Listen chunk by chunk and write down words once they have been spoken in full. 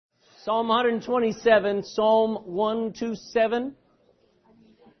Psalm 127, Psalm 127.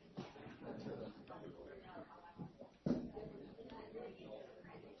 I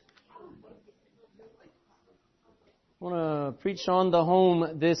want to preach on the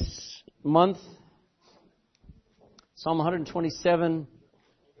home this month. Psalm 127.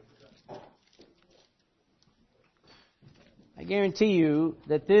 I guarantee you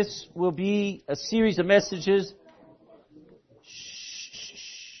that this will be a series of messages.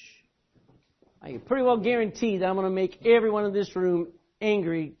 I can pretty well guarantee that I'm going to make everyone in this room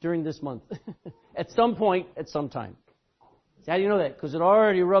angry during this month. At some point, at some time. See, how do you know that? Because it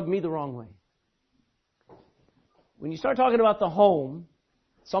already rubbed me the wrong way. When you start talking about the home,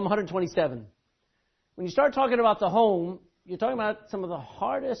 Psalm 127, when you start talking about the home, you're talking about some of the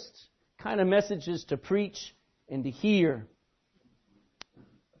hardest kind of messages to preach and to hear.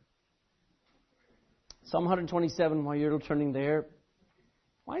 Psalm 127, while you're turning there,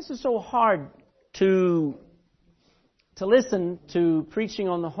 why is it so hard to listen to preaching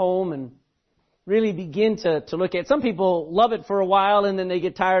on the home and really begin to look at? Some people love it for a while and then they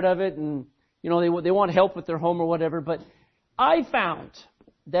get tired of it and, you know, they want help with their home or whatever. But I found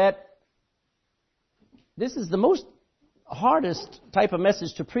that this is the most hardest type of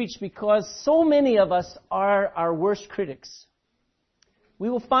message to preach because so many of us are our worst critics. We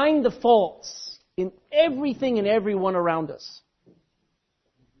will find the faults in everything and everyone around us.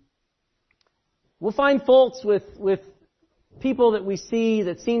 We'll find faults with people that we see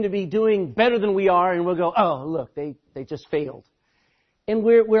that seem to be doing better than we are, and we'll go, oh, look, they just failed. And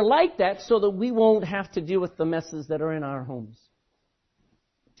we're like that so that we won't have to deal with the messes that are in our homes.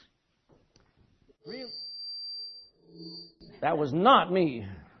 Really? That was not me.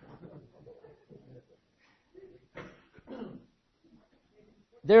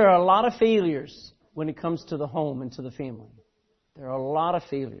 There are a lot of failures when it comes to the home and to the family. There are a lot of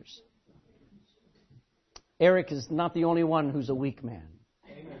failures. Eric is not the only one who's a weak man.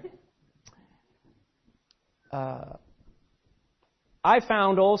 I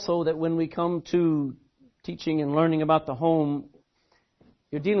found also that when we come to teaching and learning about the home,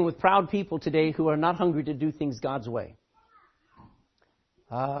 you're dealing with proud people today who are not hungry to do things God's way.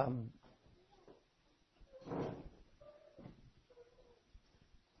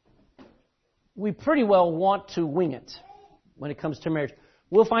 We pretty well want to wing it when it comes to marriage.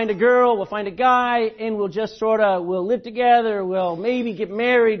 We'll find a girl, we'll find a guy, and we'll just we'll live together, we'll maybe get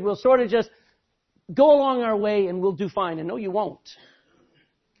married, we'll sort of just go along our way and we'll do fine. And no, you won't.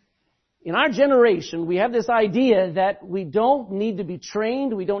 In our generation, we have this idea that we don't need to be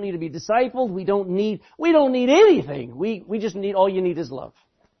trained, we don't need to be discipled, we don't need anything. We just need, all you need is love.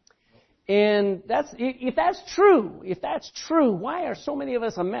 And if that's true, why are so many of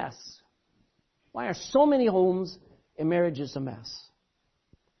us a mess? Why are so many homes and marriages a mess?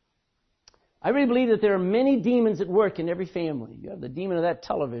 I really believe that there are many demons at work in every family. You have the demon of that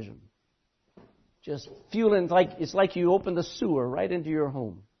television. Just fueling, it's like you open the sewer right into your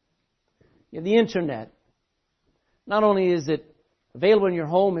home. You have the internet. Not only is it available in your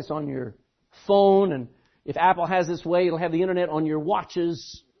home, it's on your phone, and if Apple has this way, it'll have the internet on your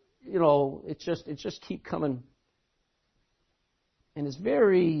watches. You know, it just keep coming. And it's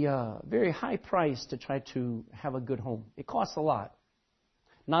very, very high price to try to have a good home. It costs a lot.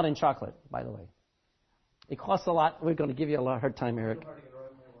 Not in chocolate, by the way. It costs a lot. We're going to give you a lot hard time, Eric.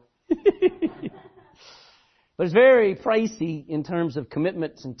 But it's very pricey in terms of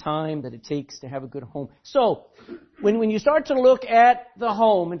commitments and time that it takes to have a good home. So, when you start to look at the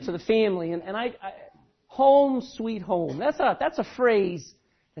home and to the family, and home sweet home, that's a phrase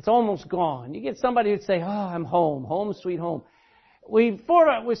that's almost gone. You get somebody who'd say, oh, I'm home sweet home. We've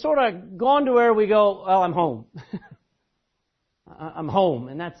sort of gone to where we go, well, I'm home. I'm home,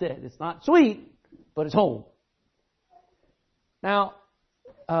 and that's it. It's not sweet, but it's home. Now,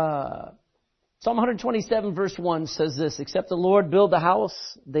 Psalm 127 verse 1 says this, except the Lord build the house,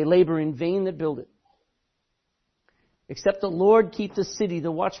 they labor in vain that build it. Except the Lord keep the city,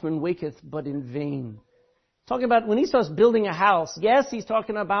 the watchman waketh, but in vain. Talking about when he starts building a house, yes, he's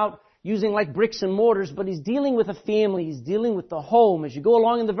talking about using like bricks and mortars, but he's dealing with a family. He's dealing with the home. As you go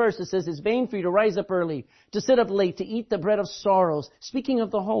along in the verse, it says, it's vain for you to rise up early, to sit up late, to eat the bread of sorrows. Speaking of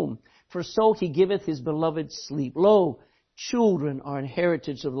the home, for so he giveth his beloved sleep. Lo, children are an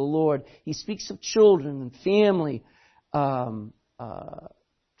heritage of the Lord. He speaks of children and family,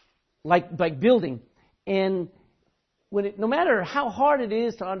 like building. And no matter how hard it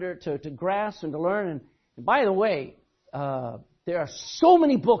is to grasp and to learn, and by the way, there are so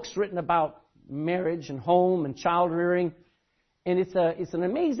many books written about marriage and home and child rearing, and it's an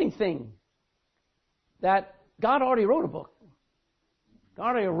amazing thing that God already wrote a book.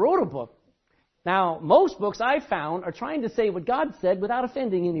 God already wrote a book. Now, most books I've found are trying to say what God said without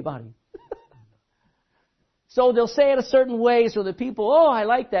offending anybody. So they'll say it a certain way so that people, oh, I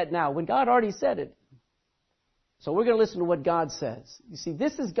like that now, when God already said it. So we're going to listen to what God says. You see,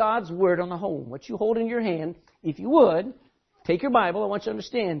 this is God's Word on the home. What you hold in your hand, if you would, take your Bible. I want you to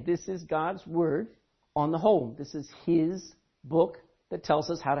understand this is God's Word on the home. This is His book that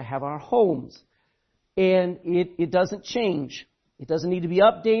tells us how to have our homes. And it doesn't change. It doesn't need to be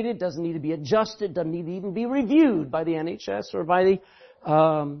updated, doesn't need to be adjusted, doesn't need to even be reviewed by the NHS or by the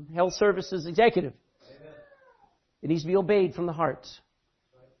Health Services executive. Amen. It needs to be obeyed from the heart.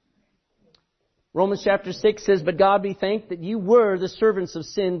 Romans chapter 6 says, "But God be thanked that you were the servants of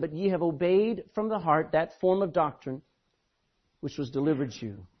sin, but ye have obeyed from the heart that form of doctrine which was delivered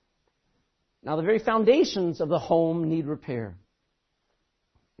you." Now the very foundations of the home need repair.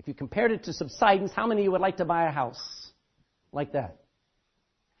 If you compared it to subsidence, how many of you would like to buy a house like that?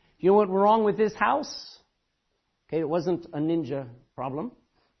 You know what was wrong with this house? Okay, it wasn't a ninja problem.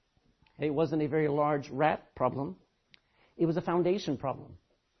 Okay, it wasn't a very large rat problem. It was a foundation problem.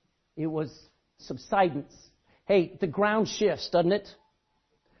 It was subsidence. Hey, the ground shifts, doesn't it?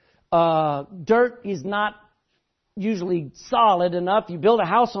 Dirt is not usually solid enough. You build a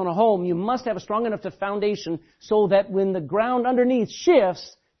house on a home, you must have a strong enough foundation so that when the ground underneath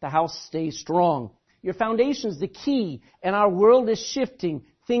shifts, the house stays strong. Your foundation is the key, and our world is shifting.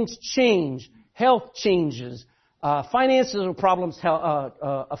 Things change. Health changes. Financial problems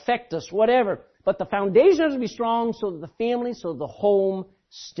affect us, whatever. But the foundation has to be strong so that the family, so the home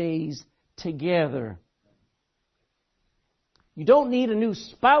stays together. You don't need a new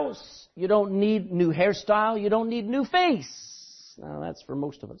spouse. You don't need new hairstyle. You don't need new face. Now, that's for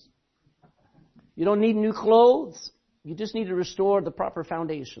most of us. You don't need new clothes. You just need to restore the proper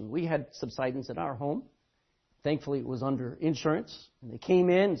foundation. We had subsidence in our home. Thankfully, it was under insurance. And they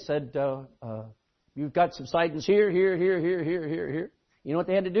came in and said, you've got subsidence here, here, here, here, here, here, here. You know what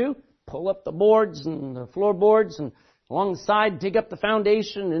they had to do? Pull up the boards and the floorboards and along the side, dig up the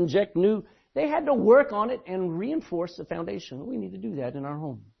foundation, inject new. They had to work on it and reinforce the foundation. We need to do that in our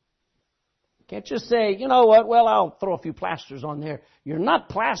home. Can't just say, you know what, well, I'll throw a few plasters on there. You're not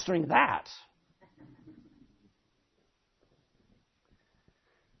plastering that.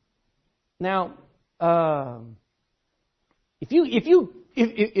 Now, if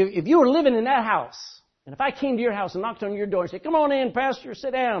you were living in that house, and if I came to your house and knocked on your door and said, "Come on in, Pastor,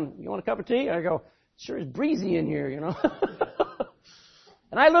 sit down. You want a cup of tea?" I go, "Sure is breezy in here, you know."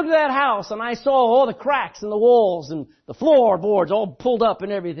 And I looked at that house and I saw all the cracks in the walls and the floorboards all pulled up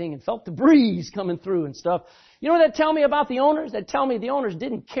and everything and felt the breeze coming through and stuff. You know what that'd tell me about the owners? That'd tell me the owners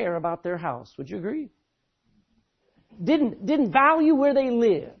didn't care about their house. Would you agree? Didn't value where they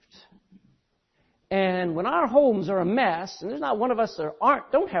lived. And when our homes are a mess, and there's not one of us that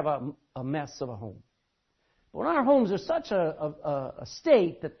don't have a mess of a home. But when our homes are such a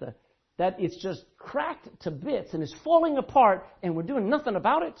state that it's just cracked to bits and is falling apart and we're doing nothing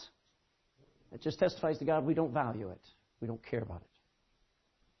about it, it just testifies to God we don't value it. We don't care about it.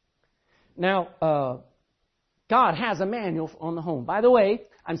 Now, God has a manual on the home. By the way,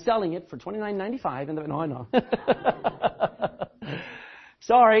 I'm selling it for $29.95. No, I know.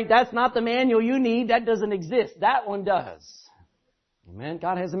 Sorry, that's not the manual you need. That doesn't exist. That one does. Amen.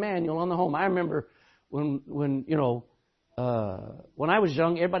 God has a manual on the home. I remember when I was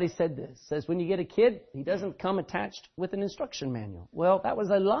young, everybody said this. Says when you get a kid, he doesn't come attached with an instruction manual. Well, that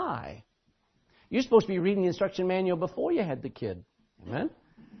was a lie. You're supposed to be reading the instruction manual before you had the kid. Amen.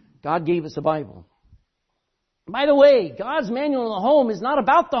 God gave us a Bible. By the way, God's manual on the home is not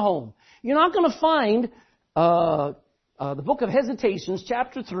about the home. You're not going to find the book of Hesitations,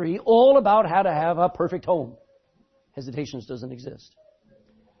 chapter 3, all about how to have a perfect home. Hesitations doesn't exist.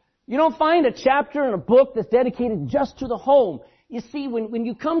 You don't find a chapter in a book that's dedicated just to the home. You see, when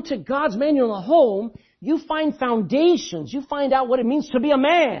you come to God's manual on the home, you find foundations. You find out what it means to be a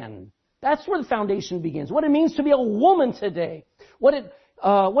man. That's where the foundation begins. What it means to be a woman today. What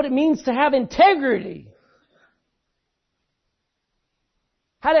it means to have integrity.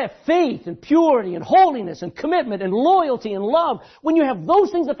 How to have faith and purity and holiness and commitment and loyalty and love. When you have those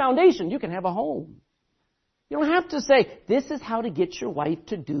things as a foundation, you can have a home. You don't have to say, this is how to get your wife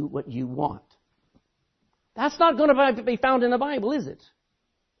to do what you want. That's not going to be found in the Bible, is it?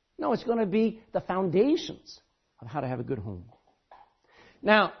 No, it's going to be the foundations of how to have a good home.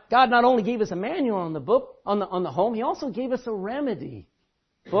 Now, God not only gave us a manual on the book, on the home, He also gave us a remedy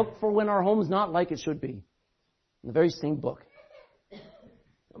book for when our home's not like it should be. In the very same book.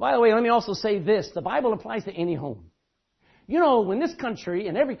 By the way, let me also say this. The Bible applies to any home. You know, when this country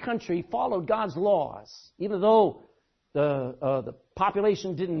and every country followed God's laws, even though the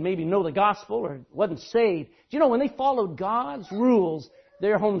population didn't maybe know the gospel or wasn't saved. Do you know, when they followed God's rules,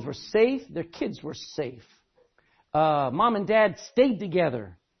 their homes were safe, their kids were safe. Mom and dad stayed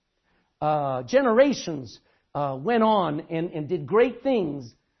together. Generations went on and did great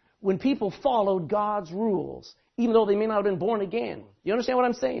things when people followed God's rules, even though they may not have been born again. You understand what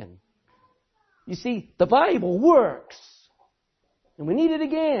I'm saying? You see, the Bible works. And we need it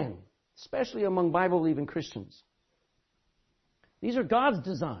again, especially among Bible-believing Christians. These are God's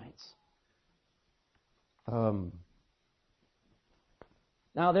designs. Now,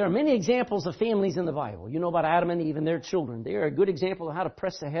 there are many examples of families in the Bible. You know about Adam and Eve and their children. They are a good example of how to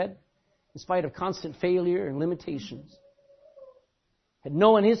press ahead in spite of constant failure and limitations. And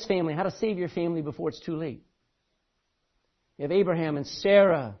Noah and his family, how to save your family before it's too late. You have Abraham and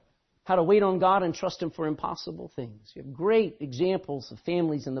Sarah, how to wait on God and trust Him for impossible things. You have great examples of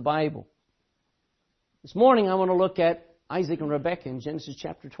families in the Bible. This morning I want to look at Isaac and Rebekah in Genesis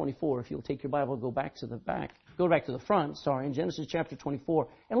chapter 24. If you'll take your Bible, go back to the front, in Genesis chapter 24,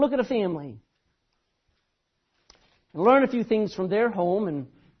 and look at a family. And learn a few things from their home and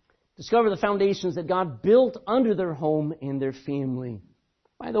discover the foundations that God built under their home and their family.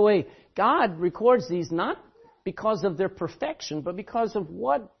 By the way, God records these not because of their perfection, but because of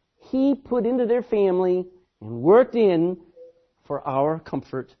what He put into their family and worked in for our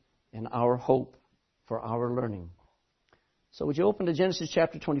comfort and our hope, for our learning. So would you open to Genesis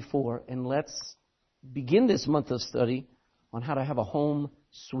chapter 24, and let's begin this month of study on how to have a home,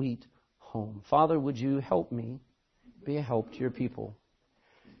 sweet home. Father, would you help me be a help to your people?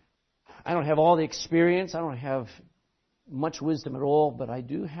 I don't have all the experience. I don't have much wisdom at all, but I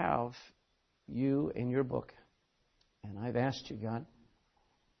do have you and your book. And I've asked you, God,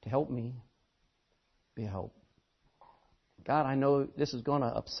 to help me be a help. God, I know this is going to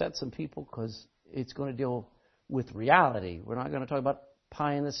upset some people because it's going to deal with reality. We're not going to talk about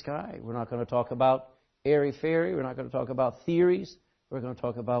pie in the sky. We're not going to talk about airy-fairy. We're not going to talk about theories. We're going to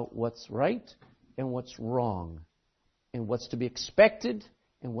talk about what's right and what's wrong, and what's to be expected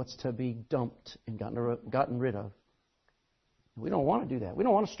and what's to be dumped and gotten rid of. We don't want to do that. We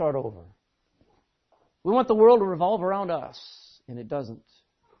don't want to start over. We want the world to revolve around us, and it doesn't.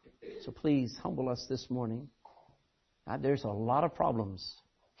 So please humble us this morning. God, there's a lot of problems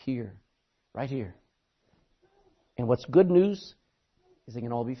here, right here. And what's good news is they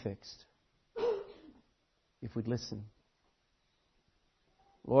can all be fixed if we'd listen.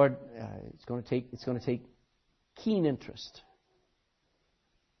 Lord, it's going to take keen interest.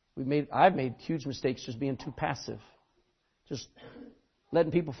 I've made huge mistakes just being too passive, just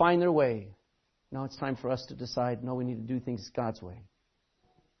letting people find their way. Now it's time for us to decide, no, we need to do things God's way.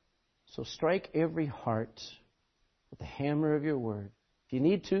 So strike every heart with the hammer of your word. If you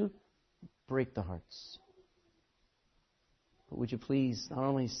need to, break the hearts. But would you please not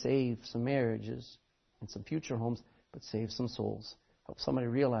only save some marriages and some future homes, but save some souls. Help somebody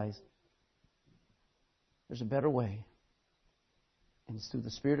realize there's a better way. And it's through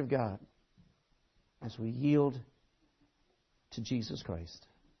the Spirit of God as we yield to Jesus Christ.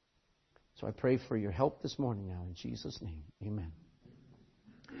 So I pray for your help this morning now in Jesus' name. Amen.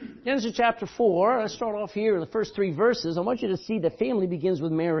 Genesis chapter 4, let's start off here in the first 3 verses. I want you to see that family begins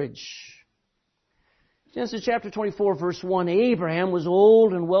with marriage. Genesis chapter 24, verse 1, Abraham was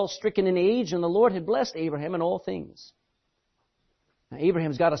old and well stricken in age, and the Lord had blessed Abraham in all things. Now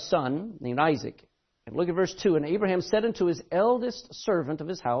Abraham's got a son named Isaac. And look at verse 2, and Abraham said unto his eldest servant of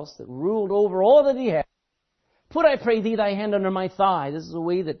his house that ruled over all that he had, Put, I pray thee, thy hand under my thigh. This is a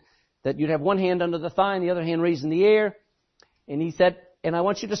way that you'd have one hand under the thigh and the other hand raised in the air. And he said, and I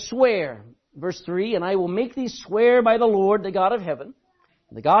want you to swear. Verse 3, and I will make thee swear by the Lord, the God of heaven,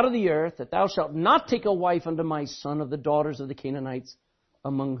 and the God of the earth, that thou shalt not take a wife unto my son of the daughters of the Canaanites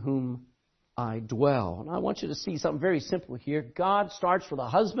among whom I dwell. And I want you to see something very simple here. God starts with a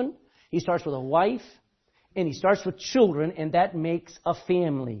husband, He starts with a wife, and He starts with children, and that makes a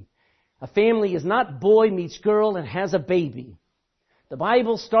family. A family is not boy meets girl and has a baby. The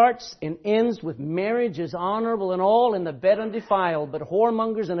Bible starts and ends with marriage is honorable and all, in the bed undefiled, but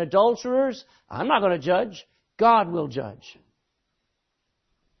whoremongers and adulterers, I'm not going to judge. God will judge.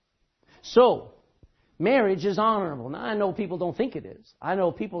 So, marriage is honorable. Now, I know people don't think it is. I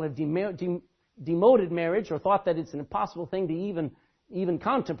know people have demoted marriage or thought that it's an impossible thing to even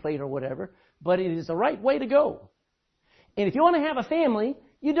contemplate or whatever, but it is the right way to go. And if you want to have a family,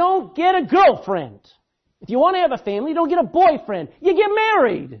 you don't get a girlfriend. If you want to have a family, you don't get a boyfriend. You get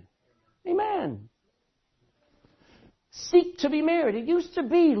married. Amen. Seek to be married. It used to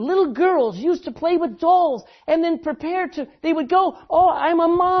be little girls used to play with dolls and then they would go, oh, I'm a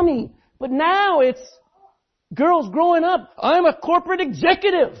mommy. But now it's, Girls growing up, I'm a corporate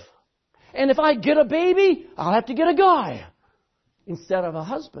executive. And if I get a baby, I'll have to get a guy instead of a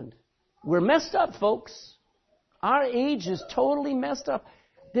husband. We're messed up, folks. Our age is totally messed up.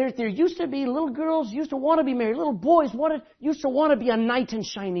 There used to be little girls used to want to be married. Little boys used to want to be a knight in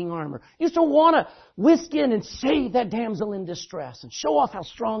shining armor. Used to want to whisk in and save that damsel in distress and show off how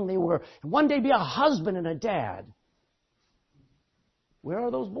strong they were. And one day be a husband and a dad. Where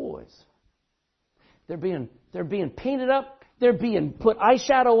are those boys? They're being painted up. They're being put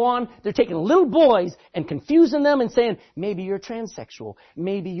eyeshadow on. They're taking little boys and confusing them and saying, maybe you're transsexual.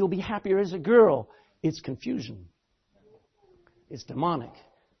 Maybe you'll be happier as a girl. It's confusion. It's demonic.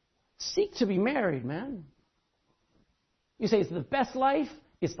 Seek to be married, man. You say it's the best life.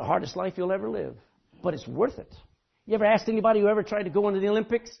 It's the hardest life you'll ever live. But it's worth it. You ever asked anybody who ever tried to go into the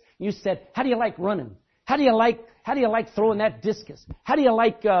Olympics? You said, how do you like running? How do you like throwing that discus? How do you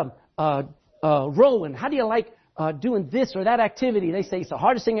like rowing? How do you like doing this or that activity? They say it's the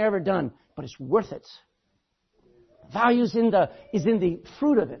hardest thing I've ever done, but it's worth it. The value is in the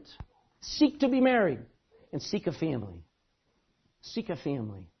fruit of it. Seek to be married and seek a family. Seek a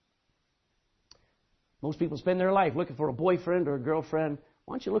family. Most people spend their life looking for a boyfriend or a girlfriend.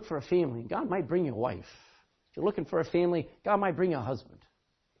 Why don't you look for a family? God might bring you a wife. If you're looking for a family, God might bring you a husband.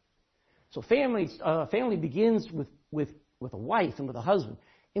 So family begins with a wife and with a husband.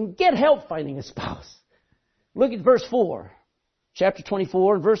 And get help finding a spouse. Look at verse 4. Chapter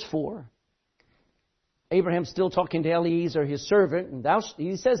 24, verse 4. Abraham's still talking to Eliezer, his servant, and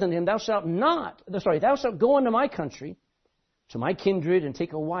he says unto him, thou shalt go unto my country, to my kindred, and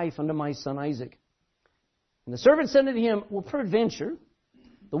take a wife unto my son Isaac. And the servant said unto him, well, peradventure,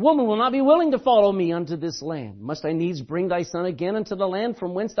 the woman will not be willing to follow me unto this land. Must I needs bring thy son again unto the land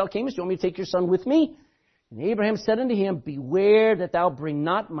from whence thou camest? Do you want me to take your son with me? And Abraham said unto him, beware that thou bring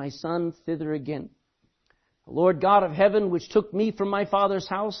not my son thither again. The Lord God of heaven, which took me from my father's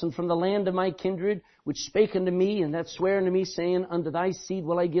house and from the land of my kindred, which spake unto me, and that sware unto me, saying, unto thy seed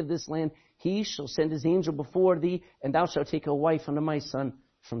will I give this land, he shall send his angel before thee, and thou shalt take a wife unto my son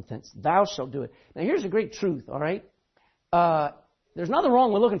from thence. Thou shalt do it. Now here's a great truth, all right? There's nothing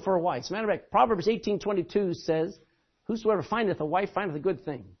wrong with looking for a wife. As a matter of fact, Proverbs 18:22 says, whosoever findeth a wife findeth a good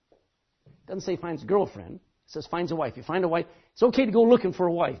thing. It doesn't say finds a girlfriend. It says finds a wife. You find a wife. It's okay to go looking for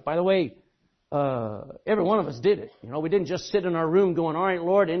a wife. By the way, every one of us did it. You know, we didn't just sit in our room going, all right,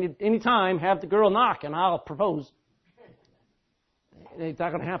 Lord, any time, have the girl knock and I'll propose. It's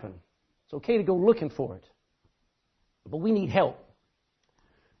not going to happen. It's okay to go looking for it. But we need help.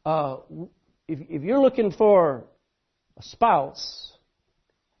 If you're looking for a spouse,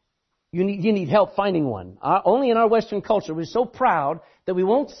 you need help finding one. Only in our Western culture, we're so proud that we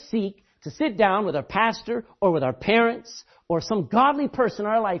won't seek to sit down with our pastor or with our parents or some godly person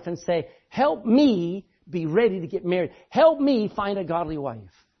in our life and say, help me be ready to get married. Help me find a godly wife.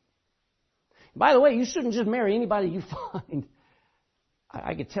 By the way, you shouldn't just marry anybody you find.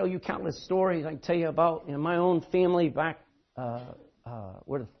 I could tell you countless stories. I can tell you about my own family back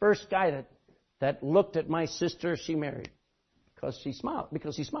where the first guy that looked at my sister, she married because he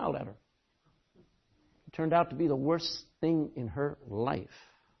smiled at her. It turned out to be the worst thing in her life.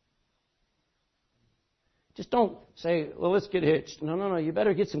 Just don't say, well, let's get hitched. No. You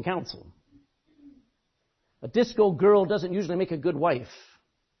better get some counsel. A disco girl doesn't usually make a good wife.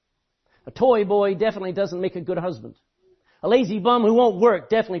 A toy boy definitely doesn't make a good husband. A lazy bum who won't work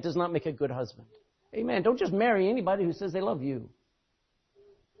definitely does not make a good husband. Amen. Don't just marry anybody who says they love you.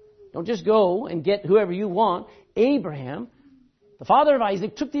 Don't just go and get whoever you want. Abraham, the father of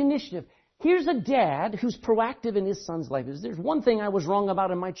Isaac, took the initiative. Here's a dad who's proactive in his son's life. There's one thing I was wrong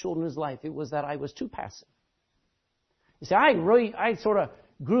about in my children's life. It was that I was too passive. You see, I sort of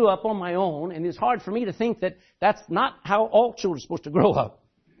grew up on my own, and it's hard for me to think that that's not how all children are supposed to grow up.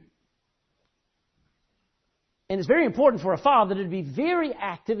 And it's very important for a father to be very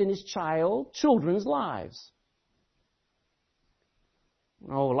active in his children's lives.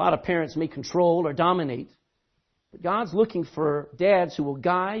 A lot of parents may control or dominate, but God's looking for dads who will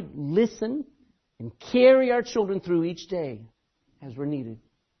guide, listen, and carry our children through each day as we're needed.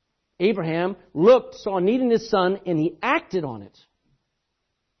 Abraham saw a need in his son, and he acted on it.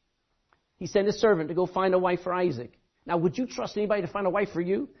 He sent his servant to go find a wife for Isaac. Now, would you trust anybody to find a wife for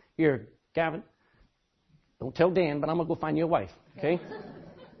you? Here, Gavin. Don't tell Dan, but I'm going to go find you a wife. Okay?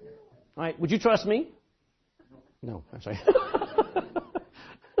 All right. Would you trust me? No, I'm sorry.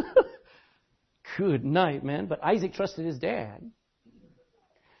 Good night, man. But Isaac trusted his dad.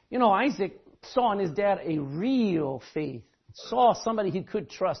 You know, Isaac saw in his dad a real faith. Saw somebody he could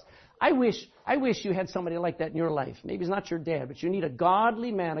trust. I wish you had somebody like that in your life. Maybe it's not your dad, but you need a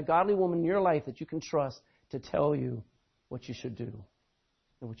godly man, a godly woman in your life that you can trust to tell you what you should do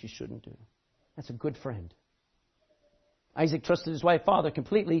and what you shouldn't do. That's a good friend. Isaac trusted his wife, father,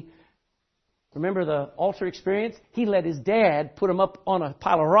 completely. Remember the altar experience? He let his dad put him up on a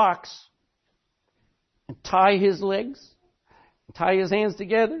pile of rocks and tie his legs, and tie his hands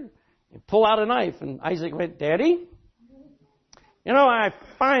together, and pull out a knife. And Isaac went, Daddy, I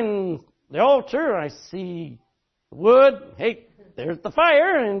find the altar, I see wood. Hey, there's the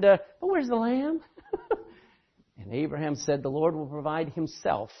fire, and but where's the lamb? And Abraham said, the Lord will provide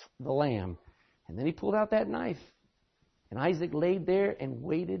himself the lamb. And then he pulled out that knife. And Isaac laid there and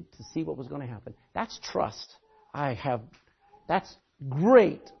waited to see what was going to happen. That's trust. That's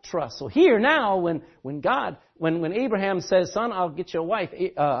great trust. So here now, when Abraham says, son, I'll get you a wife,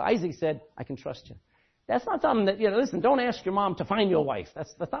 Isaac said, I can trust you. That's not something that, listen, don't ask your mom to find you a wife.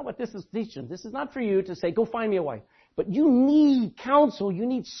 That's not what this is teaching. This is not for you to say, go find me a wife. But you need counsel. You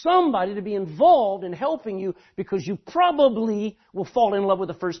need somebody to be involved in helping you, because you probably will fall in love with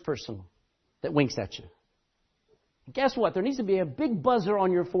the first person that winks at you. And guess what? There needs to be a big buzzer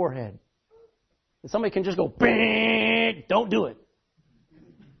on your forehead. And somebody can just go, bang, don't do it.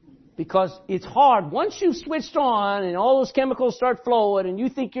 Because it's hard. Once you've switched on and all those chemicals start flowing and you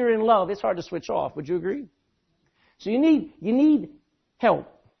think you're in love, it's hard to switch off. Would you agree? So you need help.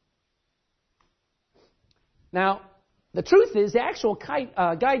 Now, the truth is, the actual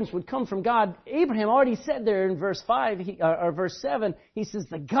guidance would come from God. Abraham already said there in verse 5 or verse 7, he says,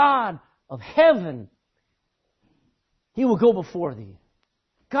 the God of heaven, he will go before thee.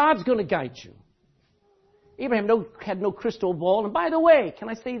 God's going to guide you. Abraham had no crystal ball. And by the way, can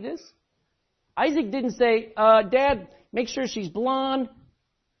I say this? Isaac didn't say, Dad, make sure she's blonde,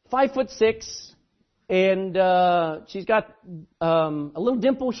 5'6", and she's got a little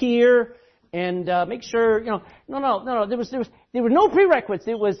dimple here, and make sure, no. There were no prerequisites.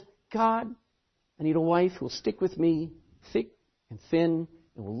 It was, God, I need a wife who will stick with me, thick and thin,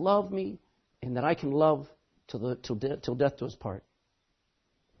 and will love me, and that I can love till death do us part.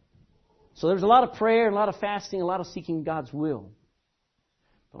 So there's a lot of prayer, a lot of fasting, a lot of seeking God's will.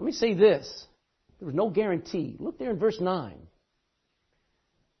 But let me say this. There was no guarantee. Look there in verse 9.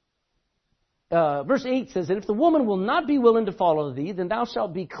 Verse 8 says that if the woman will not be willing to follow thee, then thou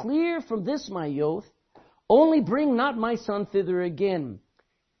shalt be clear from this my oath. Only bring not my son thither again.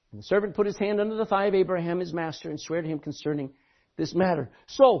 And the servant put his hand under the thigh of Abraham his master and sware to him concerning this matter.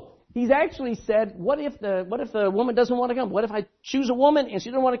 So he's actually said, what if the woman doesn't want to come? What if I choose a woman and she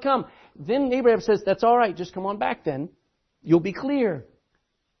doesn't want to come? Then Abraham says, that's all right. Just come on back then. You'll be clear.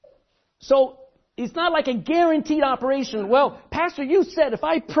 So it's not like a guaranteed operation. Well, Pastor, you said if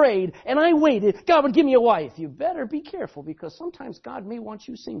I prayed and I waited, God would give me a wife. You better be careful, because sometimes God may want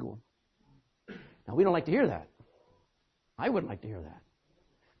you single. Now, we don't like to hear that. I wouldn't like to hear that.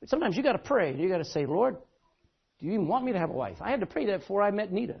 But sometimes you got to pray. You got to say, Lord, do you even want me to have a wife? I had to pray that before I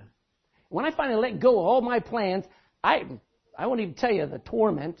met Nita. When I finally let go of all my plans, I won't even tell you the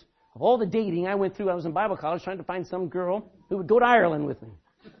torment of all the dating I went through. I was in Bible college trying to find some girl who would go to Ireland with me.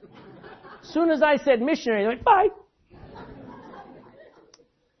 As soon as I said missionary, they went, bye.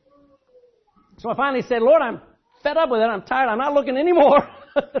 So I finally said, Lord, I'm fed up with it. I'm tired. I'm not looking anymore.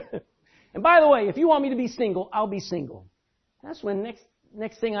 And by the way, if you want me to be single, I'll be single. That's when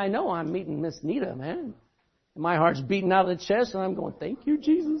next thing I know, I'm meeting Miss Nita, man. And my heart's beating out of the chest, and I'm going, thank you,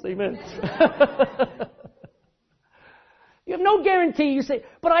 Jesus. Amen. You have no guarantee. You say,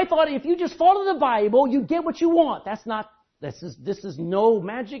 but I thought if you just follow the Bible, you get what you want. That's not, this is no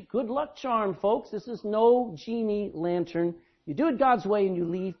magic good luck charm, folks. This is no genie lantern. You do it God's way, and you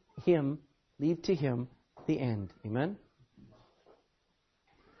leave to Him the end. Amen.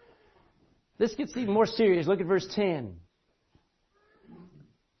 This gets even more serious. Look at verse 10.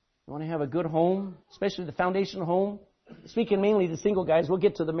 You want to have a good home, especially the foundational home? Speaking mainly to single guys, we'll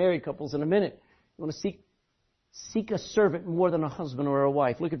get to the married couples in a minute. You want to seek a servant more than a husband or a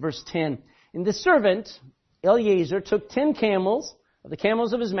wife. Look at verse 10. And the servant, Eliezer, took 10 camels of the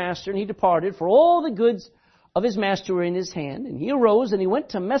camels of his master, and he departed, for all the goods of his master were in his hand. And he arose, and he went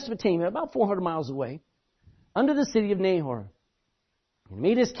to Mesopotamia, about 400 miles away, under the city of Nahor. And he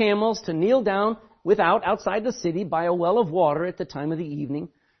made his camels to kneel down outside the city by a well of water at the time of the evening,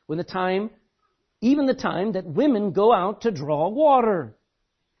 even the time that women go out to draw water.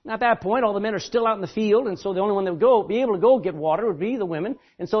 Now, at that point, all the men are still out in the field, and so the only one that would be able to go get water would be the women.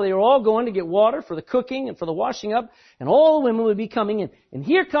 And so they were all going to get water for the cooking and for the washing up, and all the women would be coming in. And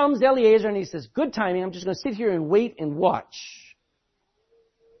here comes Eliezer, and he says, good timing, I'm just going to sit here and wait and watch.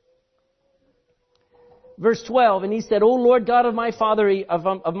 Verse 12, and he said, O Lord God of my father,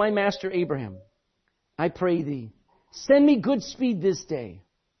 of my master Abraham, I pray thee, send me good speed this day.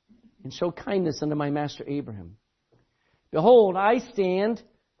 and show kindness unto my master Abraham. Behold, I stand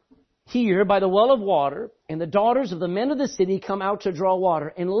here by the well of water, and the daughters of the men of the city come out to draw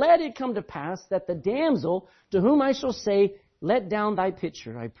water. And let it come to pass that the damsel to whom I shall say, let down thy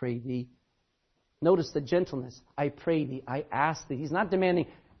pitcher, I pray thee. Notice the gentleness. I pray thee. I ask thee. He's not demanding,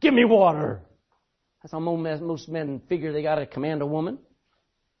 give me water. That's how most men figure they got to command a woman.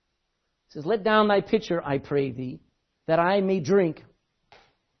 He says, let down thy pitcher, I pray thee, that I may drink.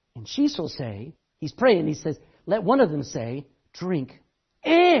 And she shall say, he's praying, he says, let one of them say, drink.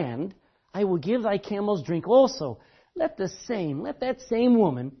 And I will give thy camels drink also. Let that same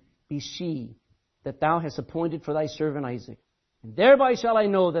woman be she that thou hast appointed for thy servant Isaac. And thereby shall I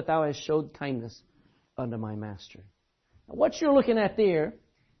know that thou hast showed kindness unto my master. Now, what you're looking at there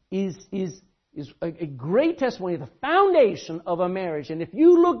is a great testimony of the foundation of a marriage. And if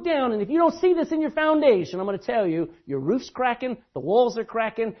you look down and if you don't see this in your foundation, I'm going to tell you, your roof's cracking, the walls are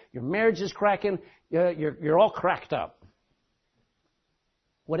cracking, your marriage is cracking, you're all cracked up.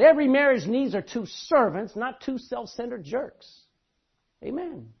 What every marriage needs are two servants, not two self-centered jerks.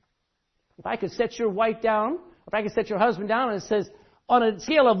 Amen. If I could set your wife down, if I could set your husband down and it says, on a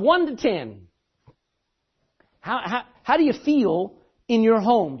scale of 1 to 10, how do you feel in your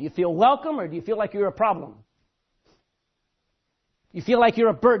home? Do you feel welcome or do you feel like you're a problem? You feel like you're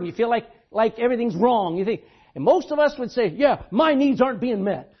a burden. You feel like everything's wrong. You think, and most of us would say, yeah, my needs aren't being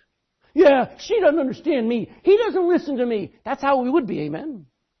met. Yeah, she doesn't understand me. He doesn't listen to me. That's how we would be, amen?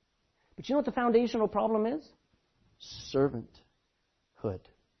 But you know what the foundational problem is? Servanthood.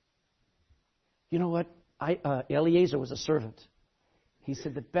 You know what? Eliezer was a servant. He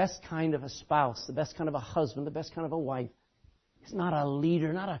said the best kind of a spouse, the best kind of a husband, the best kind of a wife is not a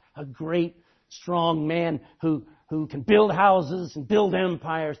leader, not a great, strong man who can build houses and build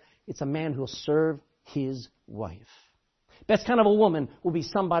empires. It's a man who will serve his wife. Best kind of a woman will be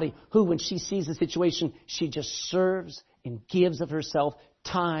somebody who, when she sees a situation, she just serves and gives of herself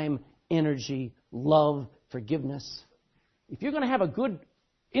time, energy, love, forgiveness. If you're going to have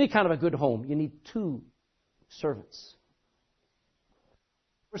any kind of a good home, you need two servants.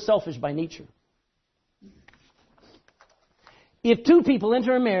 We're selfish by nature. If two people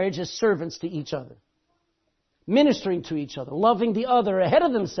enter a marriage as servants to each other, ministering to each other, loving the other ahead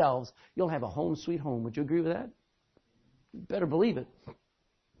of themselves, you'll have a home sweet home. Would you agree with that? You better believe it.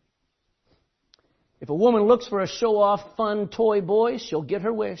 If a woman looks for a show-off, fun toy boy, she'll get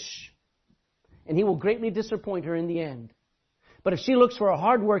her wish. And he will greatly disappoint her in the end. But if she looks for a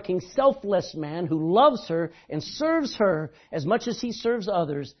hard-working, selfless man who loves her and serves her as much as he serves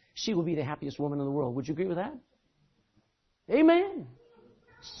others, she will be the happiest woman in the world. Would you agree with that? Amen.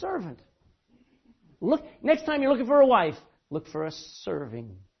 Servant. Look, next time you're looking for a wife, look for a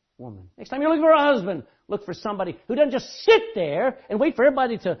serving woman. Next time you're looking for a husband, look for somebody who doesn't just sit there and wait for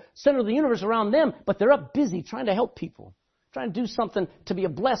everybody to center the universe around them, but they're up busy trying to help people, trying to do something to be a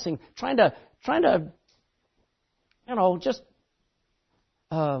blessing, trying to just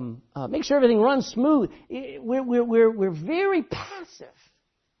make sure everything runs smooth. We're very passive,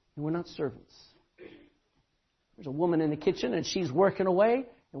 and we're not servants. There's a woman in the kitchen, and she's working away,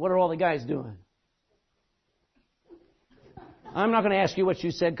 and what are all the guys doing? I'm not going to ask you what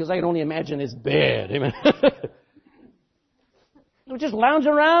you said because I can only imagine it's bad. Amen. We're just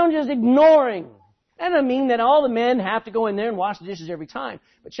lounging around, just ignoring. That doesn't mean that all the men have to go in there and wash the dishes every time.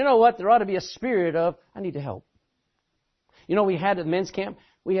 But you know what? There ought to be a spirit of, I need to help. You know, we had at the men's camp,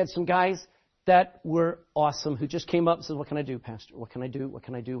 we had some guys that were awesome who just came up and said, what can I do, Pastor? What can I do? What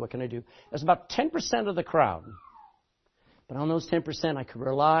can I do? What can I do? There's about 10% of the crowd. But on those 10%, I could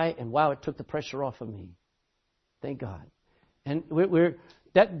rely, and wow, it took the pressure off of me. Thank God. And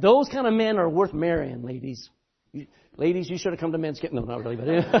those kind of men are worth marrying, ladies. Ladies, you should have come to men's camp. No, not really. But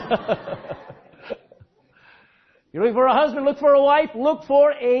you're looking for a husband, look for a wife, look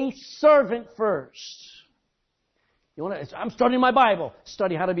for a servant first. I'm studying my Bible.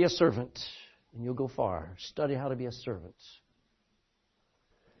 Study how to be a servant, and you'll go far. Study how to be a servant.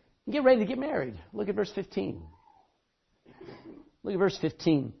 Get ready to get married. Look at verse 15. Look at verse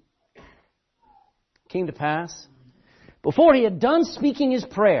 15. Came to pass, before he had done speaking his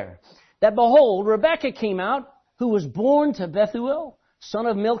prayer, that behold, Rebekah came out, who was born to Bethuel, son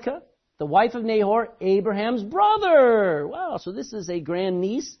of Milcah, the wife of Nahor, Abraham's brother. Wow, so this is a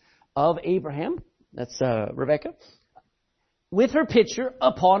grandniece of Abraham. That's Rebekah. With her pitcher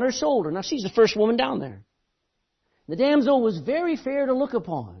upon her shoulder. Now she's the first woman down there. The damsel was very fair to look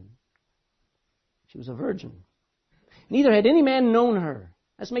upon. She was a virgin. Neither had any man known her.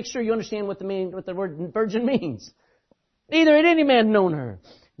 Let's make sure you understand what the word virgin means. Neither had any man known her.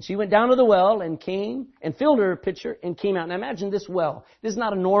 She went down to the well and came and filled her pitcher and came out. Now imagine this well. This is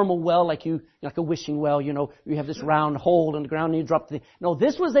not a normal well like a wishing well, you have this round hole in the ground and you drop the... No,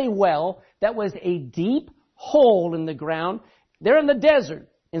 this was a well that was a deep hole in the ground. They're in the desert.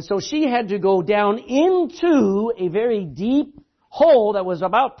 And so she had to go down into a very deep hole that was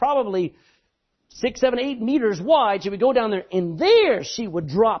about probably 6, 7, 8 meters wide. She would go down there and there she would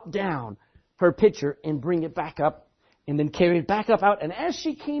drop down her pitcher and bring it back up. And then carry it back up out. And as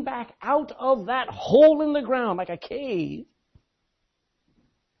she came back out of that hole in the ground, like a cave,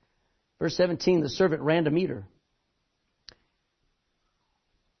 verse 17, the servant ran to meet her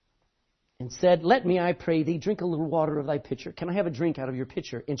and said, "Let me, I pray thee, drink a little water of thy pitcher. Can I have a drink out of your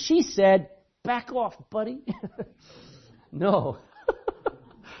pitcher?" And she said, "Back off, buddy." No.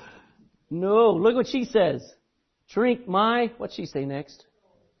 No, look what she says. "Drink my," what'd she say next?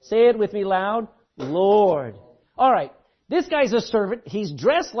 Say it with me loud. "Lord." All right, this guy's a servant. He's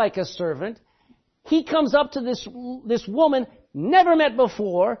dressed like a servant. He comes up to this woman, never met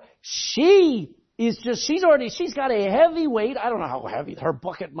before. She's got a heavy weight. I don't know how heavy her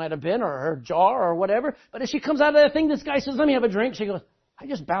bucket might have been or her jar or whatever. But as she comes out of that thing, this guy says, "Let me have a drink." She goes, "I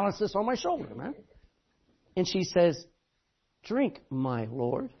just balanced this on my shoulder, man." And she says, "Drink, my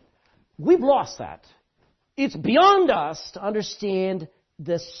Lord." We've lost that. It's beyond us to understand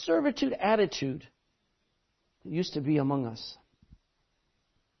the servitude attitude that used to be among us.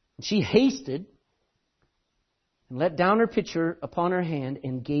 She hasted and let down her pitcher upon her hand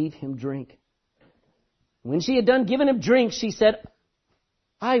and gave him drink. When she had done giving him drink, she said,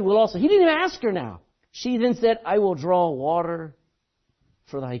 "I will also." He didn't even ask her now. She then said, "I will draw water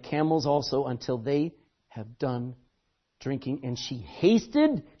for thy camels also until they have done drinking." And she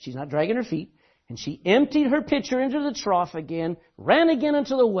hasted, she's not dragging her feet, and she emptied her pitcher into the trough again, ran again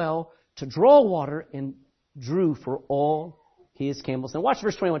into the well to draw water, and drew for all his camels. Now watch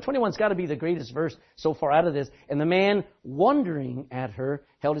verse 21. 21's got to be the greatest verse so far out of this. And the man, wondering at her,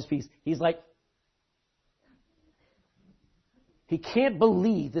 held his peace. He's like, he can't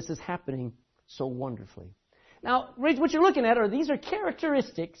believe this is happening so wonderfully. Now, what you're looking at these are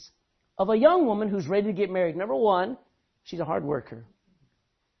characteristics of a young woman who's ready to get married. Number one, she's a hard worker.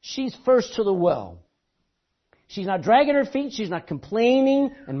 She's first to the well. She's not dragging her feet. She's not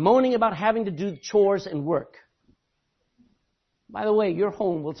complaining and moaning about having to do chores and work. By the way, your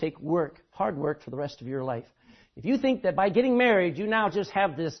home will take work, hard work, for the rest of your life. If you think that by getting married, you now just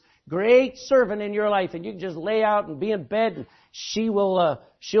have this great servant in your life and you can just lay out and be in bed and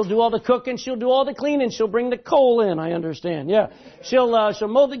she'll do all the cooking, she'll do all the cleaning, she'll bring the coal in, I understand. Yeah. She'll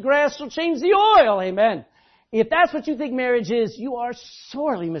mow the grass, she'll change the oil. Amen. If that's what you think marriage is, you are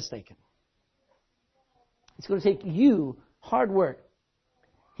sorely mistaken. It's going to take you hard work.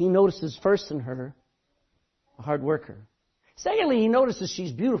 He notices first in her a hard worker. Secondly, he notices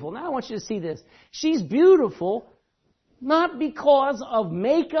she's beautiful. Now I want you to see this. She's beautiful not because of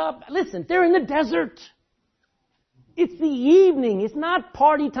makeup. Listen, they're in the desert. It's the evening. It's not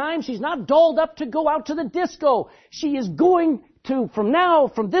party time. She's not dolled up to go out to the disco. She is going to, from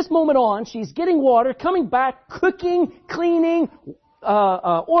this moment on, she's getting water, coming back, cooking, cleaning,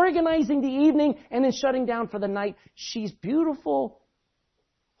 organizing the evening, and then shutting down for the night. She's beautiful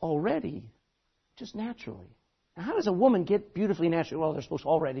already, just naturally. Now, how does a woman get beautifully naturally? Well, they're supposed to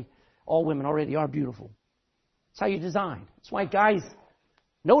already. All women already are beautiful. That's how you're designed. That's why guys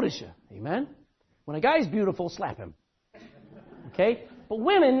notice you. Amen? When a guy's beautiful, slap him. Okay? But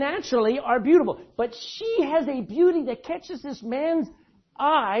women naturally are beautiful. But she has a beauty that catches this man's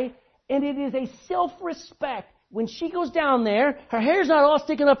eye, and it is a self-respect. When she goes down there, her hair's not all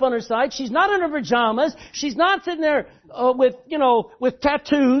sticking up on her side. She's not in her pajamas. She's not sitting there with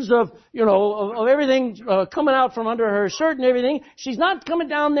tattoos of everything coming out from under her shirt and everything. She's not coming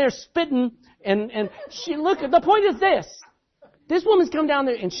down there spitting and the point is this. This woman's come down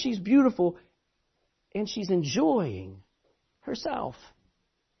there and she's beautiful and she's enjoying herself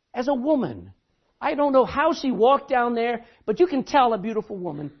as a woman. I don't know how she walked down there, but you can tell a beautiful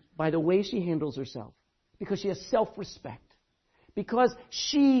woman by the way she handles herself. Because she has self-respect. Because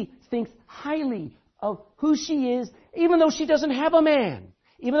she thinks highly of who she is, even though she doesn't have a man.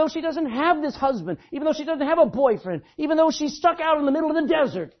 Even though she doesn't have this husband. Even though she doesn't have a boyfriend. Even though she's stuck out in the middle of the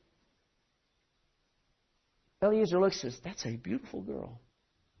desert. Eliezer looks and says, "That's a beautiful girl."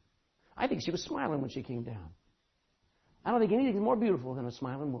 I think she was smiling when she came down. I don't think anything is more beautiful than a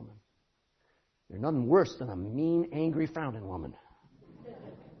smiling woman. There's nothing worse than a mean, angry, frowning woman.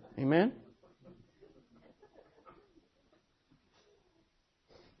 Amen?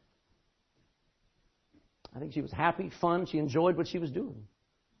 I think she was happy, fun. She enjoyed what she was doing.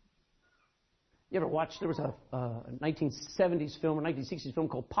 You ever watched, there was a 1970s film or 1960s film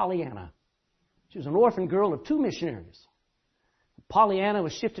called Pollyanna. She was an orphan girl of two missionaries. Pollyanna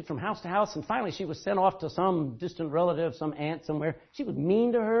was shifted from house to house, and finally she was sent off to some distant relative, some aunt somewhere. She was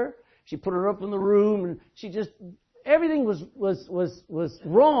mean to her. She put her up in the room, and she just, everything was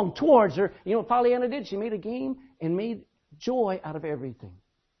wrong towards her. You know what Pollyanna did? She made a game and made joy out of everything.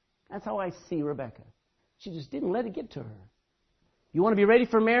 That's how I see Rebecca. She just didn't let it get to her. You want to be ready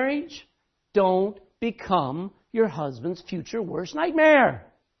for marriage? Don't become your husband's future worst nightmare.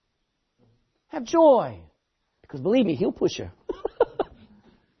 Have joy. Because believe me, he'll push you.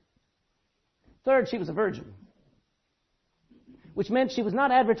 Third, she was a virgin. Which meant she was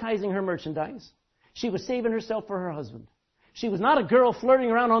not advertising her merchandise. She was saving herself for her husband. She was not a girl flirting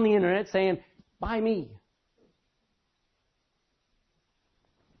around on the internet saying, buy me.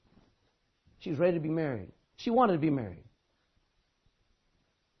 She was ready to be married. She wanted to be married.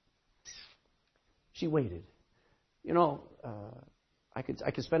 She waited. You know, I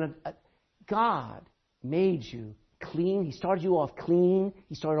could spend God made you clean. He started you off clean.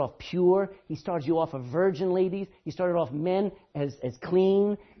 He started off pure. He started you off a virgin, ladies. He started off men as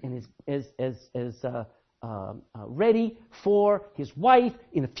clean and as ready for his wife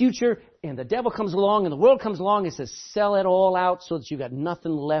in the future. And the devil comes along and the world comes along and says, sell it all out so that you've got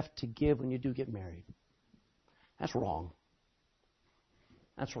nothing left to give when you do get married. That's wrong.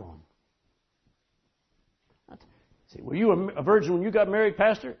 That's wrong. See, were you a virgin when you got married,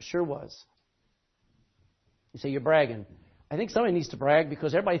 Pastor? Sure was. You say you're bragging. I think somebody needs to brag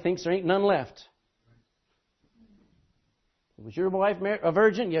because everybody thinks there ain't none left. Was your wife a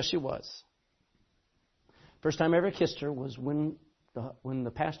virgin? Yes, she was. First time I ever kissed her was when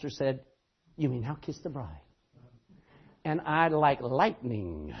the pastor said, you mean now kiss the bride? And I like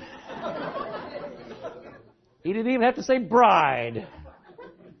lightning. He didn't even have to say bride.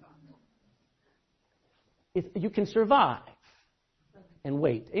 If you can survive and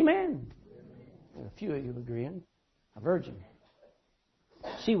wait. Amen. A few of you agreeing. A virgin.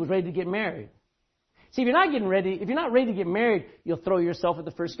 She was ready to get married. See, if you're not ready to get married, you'll throw yourself at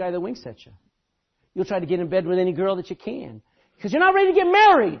the first guy that winks at you. You'll try to get in bed with any girl that you can. Because you're not ready to get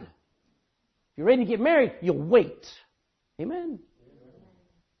married. If you're ready to get married, you'll wait. Amen.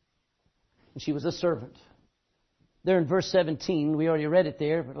 And she was a servant. There in verse 17, we already read it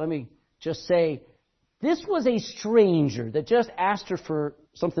there, but let me just say, this was a stranger that just asked her for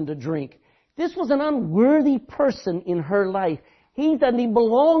something to drink. This was an unworthy person in her life. He doesn't even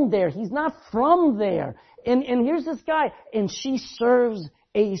belong there. He's not from there. And here's this guy, and she serves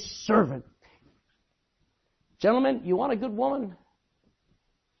a servant. Gentlemen, you want a good woman?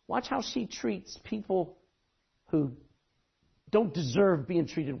 Watch how she treats people who don't deserve being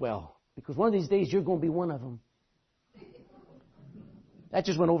treated well. Because one of these days, you're going to be one of them. That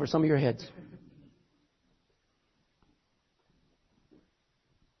just went over some of your heads.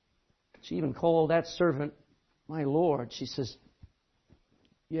 She even called that servant, my Lord. She says,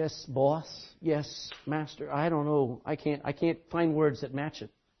 yes, boss. Yes, master. I don't know. I can't find words that match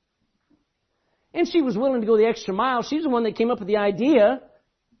it. And she was willing to go the extra mile. She's the one that came up with the idea.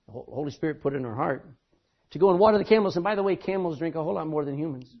 The Holy Spirit put it in her heart to go and water the camels. And by the way, camels drink a whole lot more than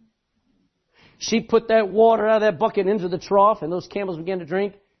humans. She put that water out of that bucket into the trough, and those camels began to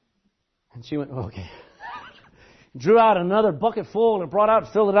drink. And she went, okay. Drew out another bucket full and brought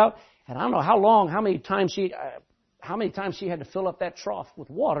out, filled it out. And I don't know how many times she had to fill up that trough with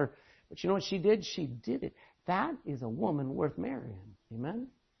water. But you know what she did? She did it. That is a woman worth marrying. Amen?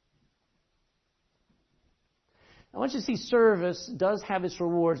 I want you to see service does have its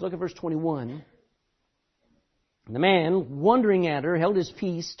rewards. Look at verse 21. The man, wondering at her, held his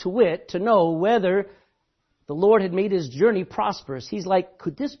peace, to wit, to know whether the Lord had made his journey prosperous. He's like,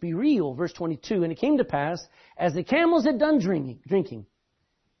 could this be real? Verse 22. And it came to pass, as the camels had done drinking,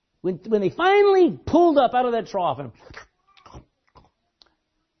 when they finally pulled up out of that trough, and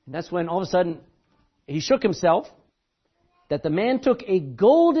that's when all of a sudden he shook himself, that the man took a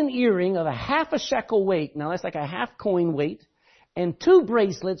golden earring of a half a shekel weight, now that's like a half coin weight, and 2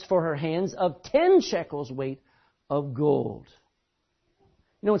 bracelets for her hands of 10 shekels weight of gold.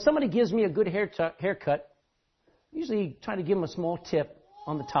 You know, when somebody gives me a good haircut, I usually try to give them a small tip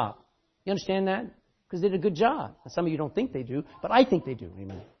on the top. You understand that? Because they did a good job. Some of you don't think they do, but I think they do.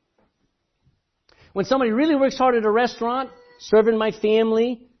 Amen. When somebody really works hard at a restaurant, serving my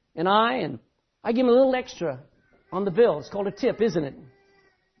family and I give them a little extra on the bill. It's called a tip, isn't it?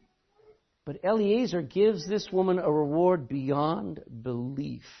 But Eliezer gives this woman a reward beyond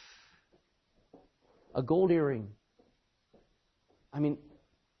belief. A gold earring. I mean,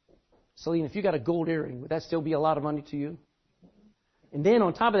 Celine, if you got a gold earring, would that still be a lot of money to you? And then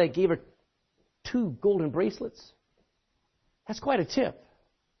on top of that, gave her 2 golden bracelets. That's quite a tip.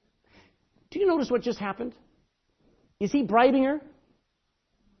 Do you notice what just happened? Is he bribing her?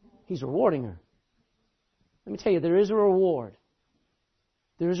 He's rewarding her. Let me tell you, there is a reward.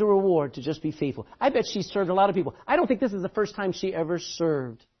 There is a reward to just be faithful. I bet she served a lot of people. I don't think this is the first time she ever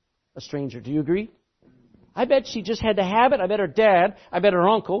served a stranger. Do you agree? I bet she just had the habit. I bet her dad, I bet her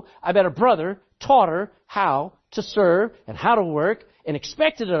uncle, I bet her brother taught her how to serve and how to work and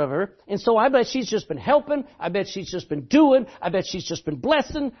expected it of her. And so I bet she's just been helping. I bet she's just been doing. I bet she's just been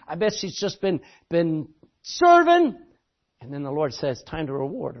blessing. I bet she's just been serving. And then the Lord says, time to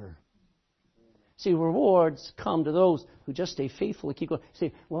reward her. See, rewards come to those who just stay faithful and keep going.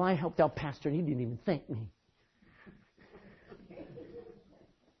 Say, well, I helped out Pastor and he didn't even thank me.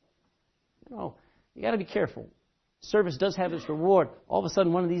 No, you got to be careful. Service does have its reward. All of a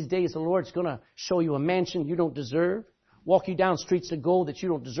sudden, one of these days, the Lord's going to show you a mansion you don't deserve, walk you down streets of gold that you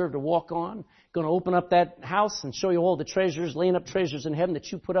don't deserve to walk on, going to open up that house and show you all the treasures, laying up treasures in heaven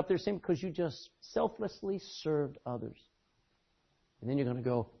that you put up there simply because you just selflessly served others. And then you're going to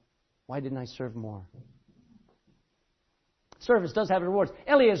go, why didn't I serve more? Service does have rewards.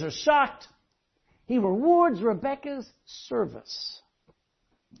 Eliezer shocked. He rewards Rebekah's service.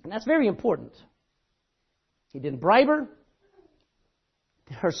 And that's very important. He didn't bribe her.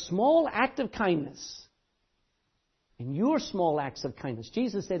 Her small act of kindness and your small acts of kindness.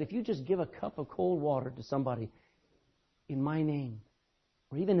 Jesus said, if you just give a cup of cold water to somebody in my name,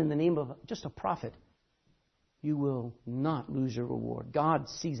 or even in the name of just a prophet, you will not lose your reward. God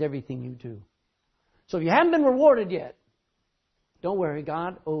sees everything you do. So if you haven't been rewarded yet, don't worry.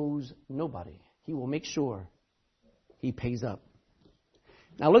 God owes nobody. He will make sure He pays up.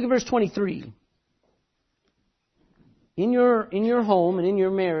 Now look at verse 23. In your home and in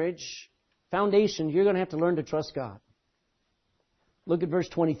your marriage foundation, you're going to have to learn to trust God. Look at verse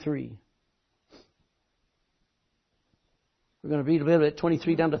 23. We're going to read a little bit,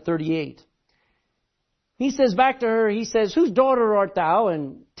 23 down to 38. He says back to her, he says, whose daughter art thou?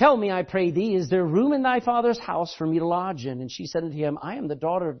 And tell me, I pray thee, is there room in thy father's house for me to lodge in? And she said unto him, I am the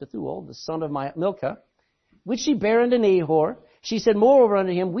daughter of Bethuel, the son of my Milcah, which she bare unto Nahor. She said moreover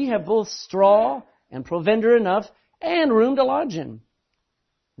unto him, we have both straw and provender enough, and room to lodge in.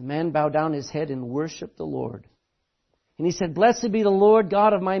 The man bowed down his head and worshipped the Lord. And he said, blessed be the Lord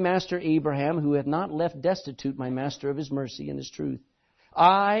God of my master Abraham, who hath not left destitute my master of his mercy and his truth.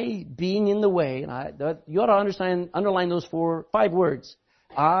 I being in the way, and you ought to underline those 5 words.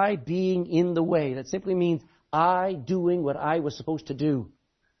 I being in the way. That simply means I doing what I was supposed to do.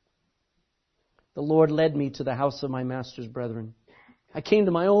 The Lord led me to the house of my master's brethren. I came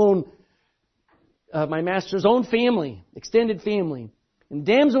to my master's own family, extended family. And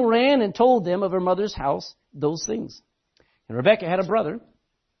the damsel ran and told them of her mother's house those things. And Rebekah had a brother,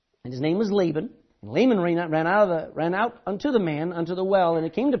 and his name was Laban. And Laban ran out unto the man, unto the well. And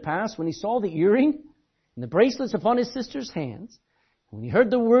it came to pass, when he saw the earring and the bracelets upon his sister's hands, and when he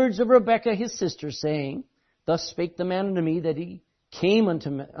heard the words of Rebekah his sister, saying, thus spake the man unto me, that he came unto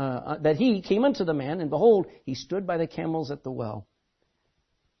the man, and behold, he stood by the camels at the well.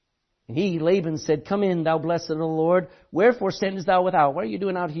 And he, Laban, said, come in, thou blessed of the Lord. Wherefore standest thou without? What are you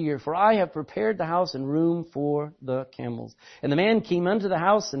doing out here? For I have prepared the house and room for the camels. And the man came unto the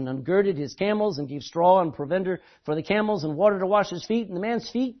house and ungirded his camels and gave straw and provender for the camels and water to wash his feet and the men's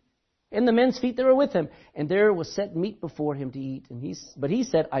feet that were with him. And there was set meat before him to eat. But he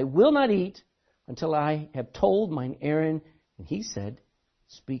said, I will not eat until I have told mine errand. And he said,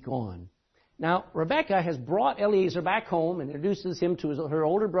 speak on. Now, Rebekah has brought Eliezer back home and introduces him to her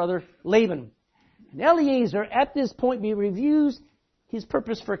older brother, Laban. And Eliezer, at this point, he reviews his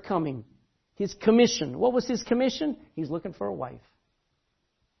purpose for coming, his commission. What was his commission? He's looking for a wife.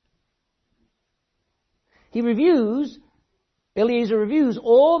 Eliezer reviews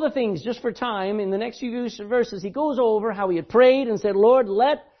all the things just for time. In the next few verses, he goes over how he had prayed and said, Lord,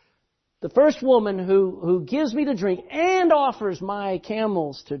 let the first woman who gives me to drink and offers my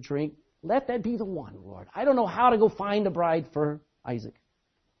camels to drink, let that be the one, Lord. I don't know how to go find a bride for Isaac.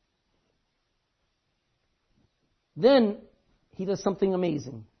 Then he does something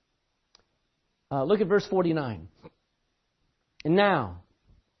amazing. Look at verse 49. And now,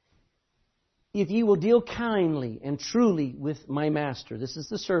 if you will deal kindly and truly with my master, this is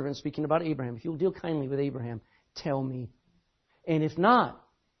the servant speaking about Abraham. If you will deal kindly with Abraham, tell me. And if not,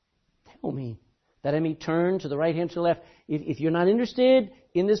 tell me, that I may turn to the right hand, to the left. If you're not interested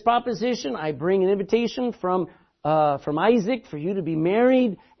in this proposition, I bring an invitation from Isaac for you to be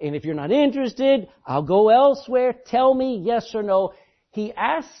married. And if you're not interested, I'll go elsewhere. Tell me yes or no. He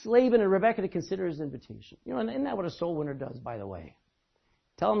asks Laban and Rebekah to consider his invitation. You know, isn't that what a soul winner does, by the way?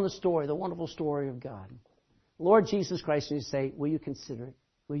 Tell them the story, the wonderful story of God. Lord Jesus Christ, and you say, will you consider it?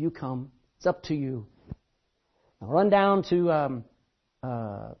 Will you come? It's up to you. Now run down to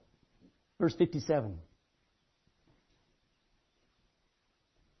verse 57.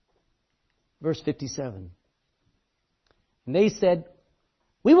 Verse 57. And they said,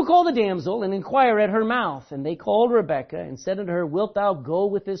 we will call the damsel and inquire at her mouth. And they called Rebekah and said unto her, wilt thou go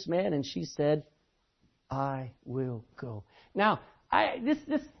with this man? And she said, I will go. Now, this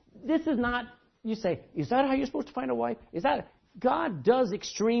is not, you say, is that how you're supposed to find a wife? God does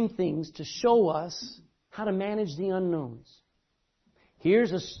extreme things to show us how to manage the unknowns.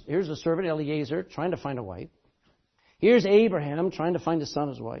 Here's a servant, Eliezer, trying to find a wife. Here's Abraham trying to find a son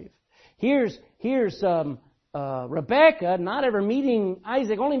as wife. Here's Rebekah, not ever meeting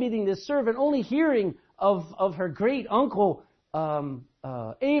Isaac, only meeting this servant, only hearing of her great uncle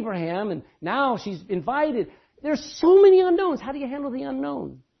Abraham, and now she's invited. There's so many unknowns. How do you handle the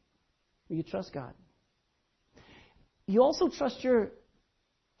unknown? You trust God. You also trust your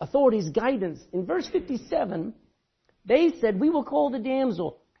authorities' guidance. In verse 57, they said, we will call the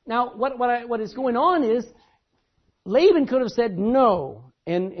damsel. Now, what is going on is, Laban could have said no.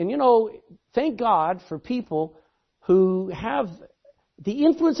 And thank God for people who have the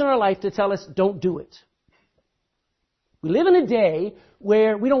influence in our life to tell us, don't do it. We live in a day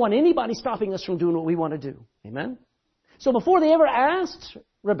where we don't want anybody stopping us from doing what we want to do. Amen? So before they ever asked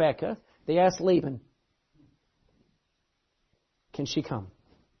Rebekah, they asked Laban, can she come?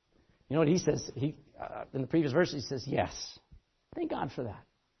 You know what he says? In the previous verse, he says, yes. Thank God for that.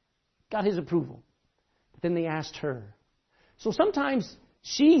 Got his approval. But then they asked her. So sometimes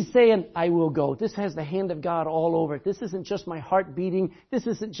she's saying, I will go. This has the hand of God all over it. This isn't just my heart beating. This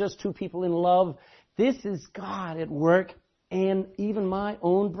isn't just two people in love. This is God at work. And even my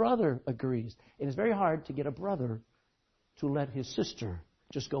own brother agrees. It is very hard to get a brother to let his sister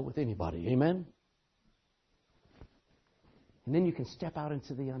just go with anybody. Amen? And then you can step out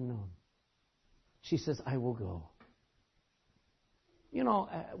into the unknown. She says, I will go.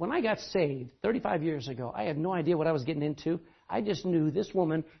 When I got saved 35 years ago, I had no idea what I was getting into. I just knew this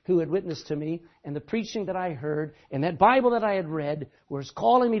woman who had witnessed to me and the preaching that I heard and that Bible that I had read was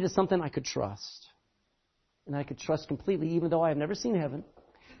calling me to something I could trust. And I could trust completely, even though I have never seen heaven,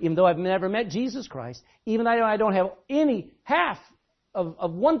 even though I've never met Jesus Christ, even though I don't have any half of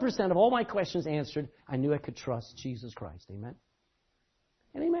 1% of all my questions answered, I knew I could trust Jesus Christ. Amen?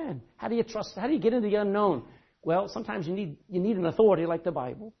 And amen. How do you trust? How do you get into the unknown? Well, sometimes you need an authority like the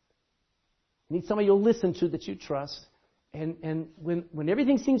Bible. You need somebody you'll listen to that you trust. And when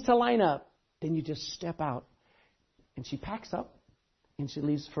everything seems to line up, then you just step out. And she packs up and she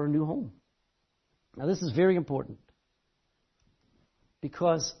leaves for a new home. Now this is very important.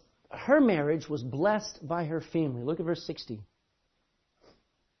 Because her marriage was blessed by her family. Look at verse 60.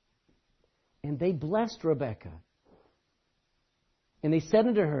 And they blessed Rebekah. And they said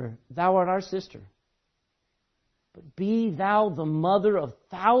unto her, thou art our sister. But be thou the mother of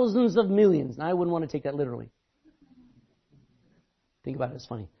thousands of millions. Now, I wouldn't want to take that literally. Think about it, it's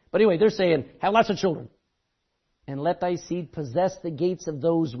funny. But anyway, they're saying, have lots of children. And let thy seed possess the gates of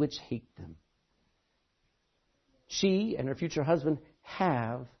those which hate them. She and her future husband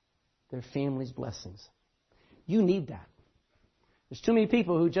have their family's blessings. You need that. There's too many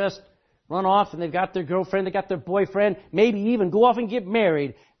people who just run off and they've got their girlfriend, they got their boyfriend, maybe even go off and get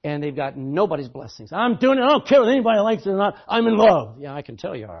married, and they've got nobody's blessings. I'm doing it. I don't care whether anybody likes it or not. I'm in love. Yeah, I can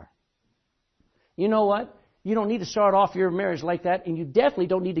tell you are. You know what? You don't need to start off your marriage like that, and you definitely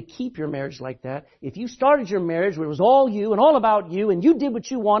don't need to keep your marriage like that. If you started your marriage where it was all you and all about you, and you did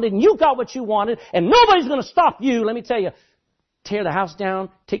what you wanted, and you got what you wanted, and nobody's going to stop you, let me tell you, tear the house down,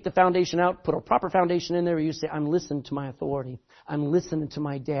 take the foundation out, put a proper foundation in there where you say, I'm listening to my authority. I'm listening to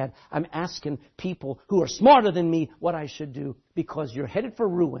my dad. I'm asking people who are smarter than me what I should do, because you're headed for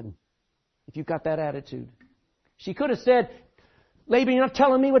ruin if you've got that attitude. She could have said, Laban, you're not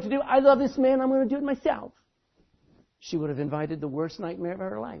telling me what to do. I love this man. I'm going to do it myself. She would have invited the worst nightmare of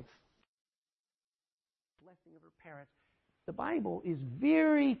her life. Blessing of her parents. The Bible is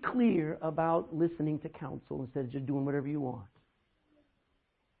very clear about listening to counsel instead of just doing whatever you want.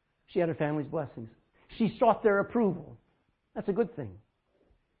 She had her family's blessings. She sought their approval. That's a good thing.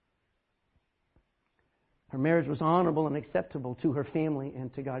 Her marriage was honorable and acceptable to her family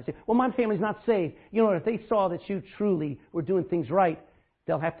and to God. Say, well, my family's not saved. You know, if they saw that you truly were doing things right,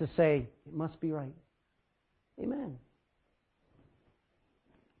 they'll have to say, it must be right. Amen.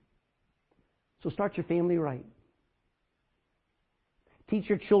 So start your family right. Teach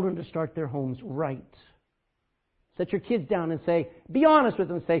your children to start their homes right. Set your kids down and say, be honest with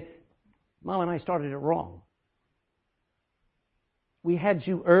them and say, Mom and I started it wrong. We had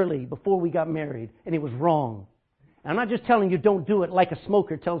you early, before we got married, and it was wrong. And I'm not just telling you don't do it like a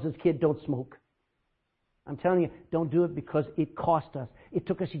smoker tells his kid don't smoke. I'm telling you, don't do it because it cost us. It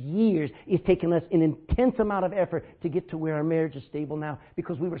took us years. It's taken us an intense amount of effort to get to where our marriage is stable now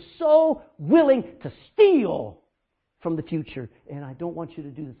because we were so willing to steal from the future. And I don't want you to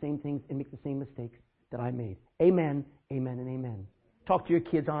do the same things and make the same mistakes that I made. Amen, amen, and amen. Talk to your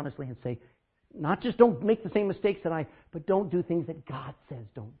kids honestly and say, not just don't make the same mistakes that but don't do things that God says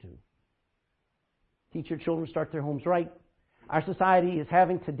don't do. Teach your children to start their homes right. Our society is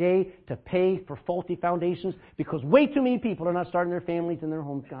having today to pay for faulty foundations because way too many people are not starting their families and their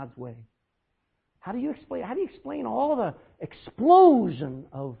homes God's way. How do you explain all the explosion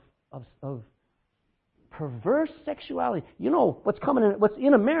of perverse sexuality? You know, what's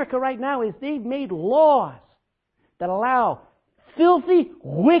in America right now is they've made laws that allow filthy,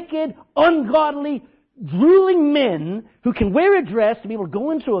 wicked, ungodly, drooling men who can wear a dress to be able to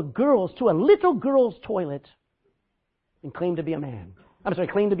go into a little girl's toilet and claim to be a man.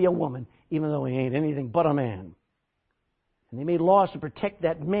 Claim to be a woman, even though he ain't anything but a man. And they made laws to protect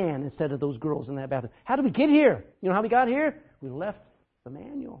that man instead of those girls in that bathroom. How did we get here? You know how we got here? We left the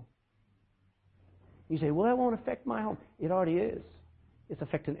manual. You say, well, that won't affect my home. It already is. It's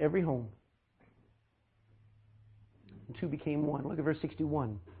affecting every home. And two became one. Look at verse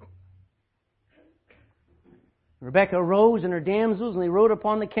 61. Rebekah arose and her damsels, and they rode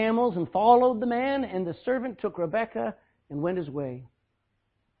upon the camels and followed the man, and the servant took Rebekah and went his way.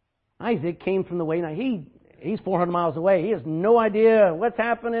 Isaac came from the way. Now, he's 400 miles away. He has no idea what's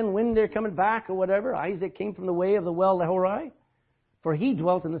happening, when they're coming back or whatever. Isaac came from the way of the well Lehorai, for he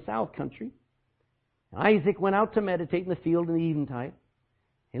dwelt in the south country. Isaac went out to meditate in the field in the eventide.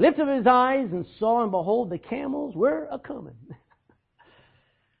 He lifted up his eyes and saw, and behold, the camels were a-coming.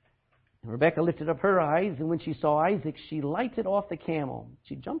 And Rebekah lifted up her eyes, and when she saw Isaac, she lighted off the camel.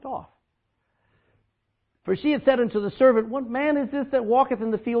 She jumped off. For she had said unto the servant, what man is this that walketh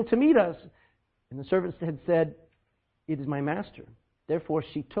in the field to meet us? And the servant had said, it is my master. Therefore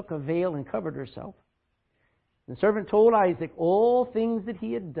she took a veil and covered herself. And the servant told Isaac all things that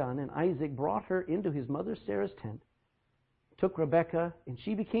he had done, and Isaac brought her into his mother Sarah's tent, took Rebekah, and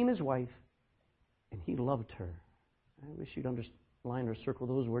she became his wife, and he loved her. I wish you'd underline or circle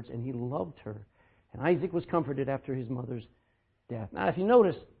those words, and he loved her. And Isaac was comforted after his mother's death. Now, if you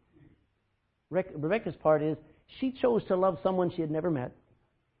notice, Rebekah's part is she chose to love someone she had never met.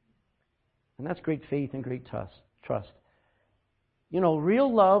 And that's great faith and great trust. You know,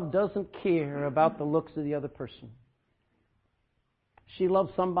 real love doesn't care about the looks of the other person. She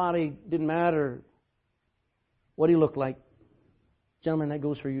loved somebody, didn't matter what he looked like. Gentlemen, that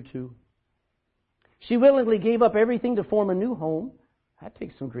goes for you too. She willingly gave up everything to form a new home. That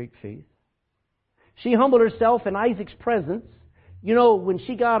takes some great faith. She humbled herself in Isaac's presence. You know, when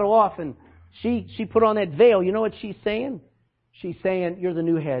she got off and she put on that veil, you know what she's saying? She's saying, you're the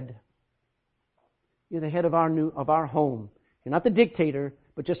new head. You're the head of our home. You're not the dictator,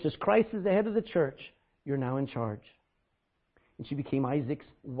 but just as Christ is the head of the church, you're now in charge. And she became Isaac's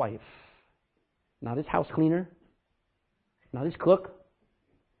wife. Not his house cleaner, not his cook,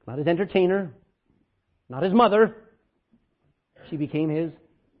 not his entertainer, not his mother. She became his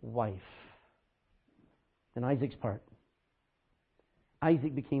wife. And Isaac's part.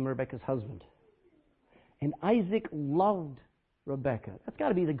 Isaac became Rebekah's husband. And Isaac loved Rebekah. That's got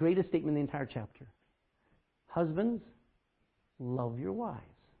to be the greatest statement in the entire chapter. Husbands, love your wives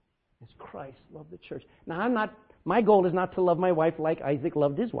as Christ loved the church. Now, my goal is not to love my wife like Isaac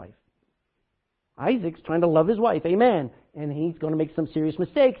loved his wife. Isaac's trying to love his wife, amen. And he's going to make some serious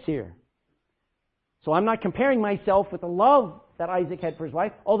mistakes here. So I'm not comparing myself with the love that Isaac had for his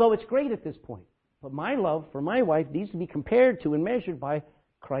wife, although it's great at this point. But my love for my wife needs to be compared to and measured by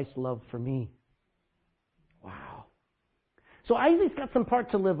Christ's love for me. Wow. So Isaac's got some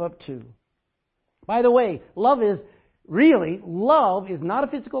part to live up to. By the way, love is not a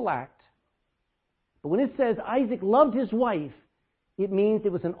physical act. But when it says Isaac loved his wife, it means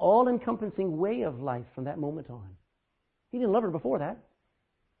it was an all-encompassing way of life from that moment on. He didn't love her before that.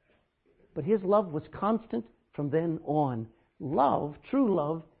 But his love was constant from then on. Love, true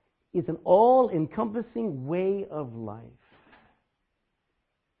love, is an all-encompassing way of life.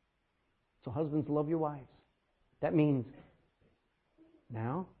 So husbands, love your wives. That means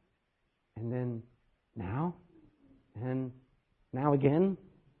now, and then now, and now again,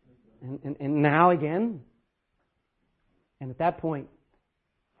 and now again. And at that point,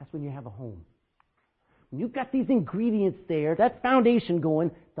 that's when you have a home. When you've got these ingredients there, that foundation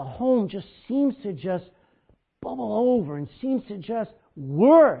going, the home just seems to just bubble over and seems to just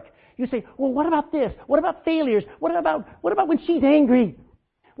work. You say, well, what about this? What about failures? What about when she's angry?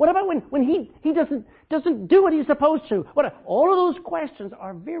 What about when he doesn't do what he's supposed to? All of those questions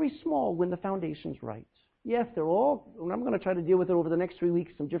are very small when the foundation's right. Yes, they're all, and I'm going to try to deal with it over the next 3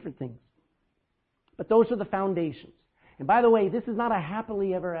 weeks, some different things. But those are the foundations. And by the way, this is not a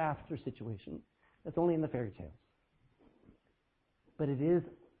happily ever after situation. That's only in the fairy tales. But it is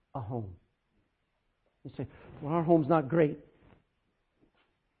a home. You say, well, our home's not great.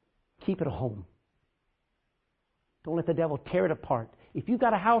 Keep it a home. Don't let the devil tear it apart. If you've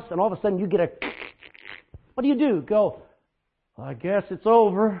got a house and all of a sudden you get a... What do? Go, I guess it's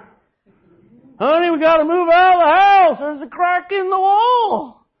over. Honey, we got to move out of the house. There's a crack in the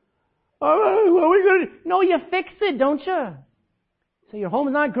wall. What are we going to do? No, you fix it, don't you? So your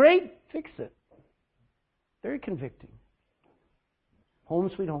home's not great? Fix it. Very convicting.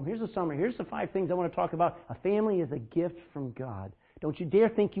 Home sweet home. Here's a summary. Here's the 5 things I want to talk about. A family is a gift from God. Don't you dare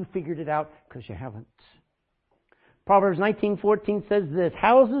think you figured it out, because you haven't. Proverbs 19:14 says this,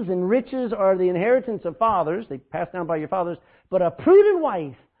 houses and riches are the inheritance of fathers. They pass down by your fathers. But a prudent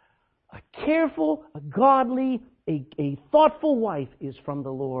wife, a careful, a godly, a thoughtful wife is from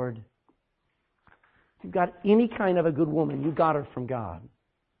the Lord. If you've got any kind of a good woman, you got her from God.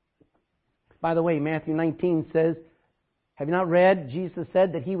 By the way, Matthew 19 says, have you not read? Jesus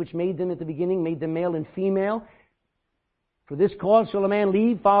said that he which made them at the beginning made them male and female. For this cause shall a man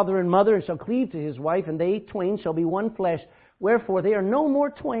leave father and mother, and shall cleave to his wife, and they twain shall be one flesh. Wherefore they are no more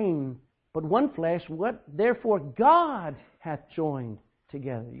twain, but one flesh. What therefore God hath joined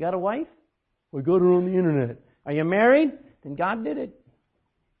together. You got a wife? We got her on the internet. Are you married? Then God did it.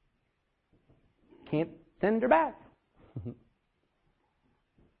 Can't send her back. But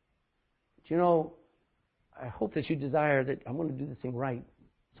you know, I hope that you desire that I want to do this thing right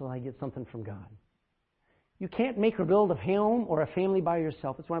so I get something from God. You can't make or build a home or a family by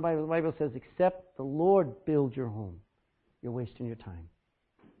yourself. That's why the Bible says, except the Lord build your home. You're wasting your time.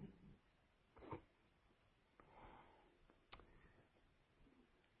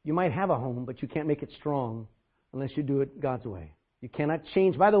 You might have a home, but you can't make it strong unless you do it God's way. You cannot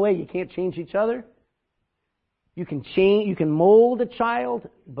change. By the way, you can't change each other. You can change. You can mold a child,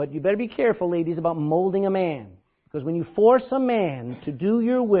 but you better be careful, ladies, about molding a man. Because when you force a man to do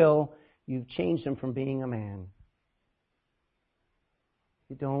your will, you've changed him from being a man.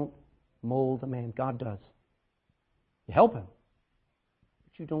 You don't mold a man. God does. You help him,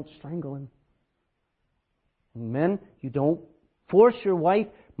 but you don't strangle him. And men, you don't force your wife.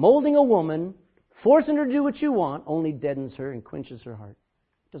 Molding a woman, forcing her to do what you want, only deadens her and quenches her heart.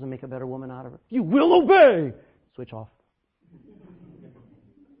 Doesn't make a better woman out of her. You will obey. Switch off.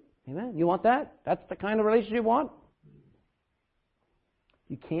 Amen. You want that? That's the kind of relationship you want?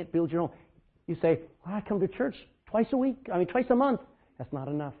 You can't build your own. You say, well, I come to church twice a month. That's not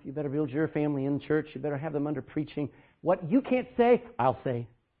enough. You better build your family in church. You better have them under preaching. What you can't say, I'll say.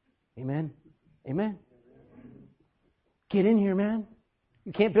 Amen. Amen. Get in here, man.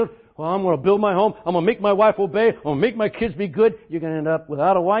 You can't build, well, I'm going to build my home. I'm going to make my wife obey. I'm going to make my kids be good. You're going to end up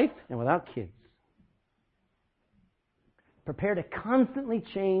without a wife and without kids. Prepare to constantly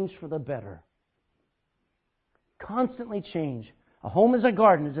change for the better. Constantly change. A home is a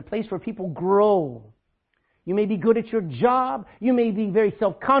garden. It's a place where people grow. You may be good at your job. You may be very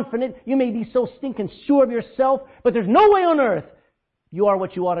self-confident. You may be so stinking sure of yourself. But there's no way on earth you are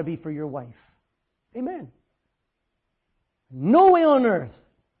what you ought to be for your wife. Amen. No way on earth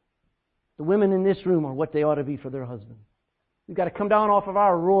the women in this room are what they ought to be for their husband. We've got to come down off of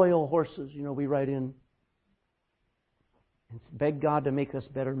our royal horses, we ride in, and beg God to make us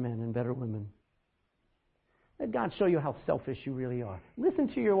better men and better women. Let God show you how selfish you really are. Listen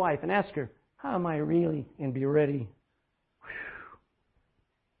to your wife and ask her, how am I really? And be ready.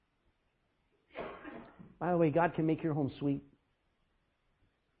 Whew. By the way, God can make your home sweet.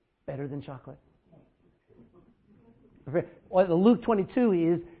 Better than chocolate. Well, Luke 22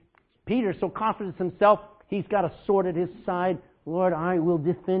 is, Peter's so confident in himself, he's got a sword at his side. Lord, I will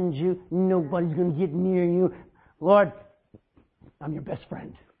defend you. Nobody's going to get near you. Lord, I'm your best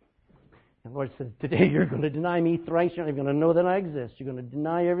friend. And the Lord says, today you're going to deny me thrice. You're not even going to know that I exist. You're going to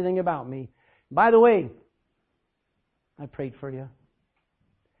deny everything about me. By the way, I prayed for you.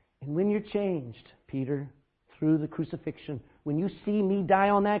 And when you're changed, Peter, through the crucifixion, when you see me die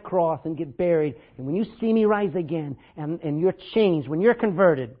on that cross and get buried, and when you see me rise again, and you're changed, when you're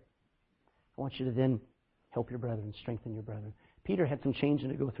converted, I want you to then help your brethren, strengthen your brethren. Peter had some changing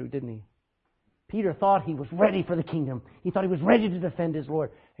to go through, didn't he? Peter thought he was ready for the kingdom. He thought he was ready to defend his Lord,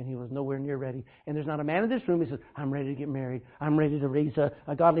 and he was nowhere near ready. And there's not a man in this room who says, I'm ready to get married. I'm ready to raise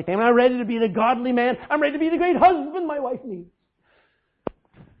a godly family. I'm ready to be the godly man. I'm ready to be the great husband my wife needs.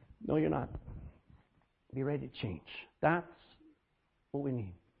 No, you're not. Be ready to change. That's what we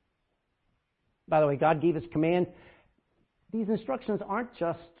need. By the way, God gave us command. These instructions aren't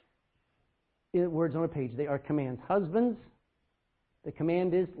just words on a page. They are commands. Husbands, the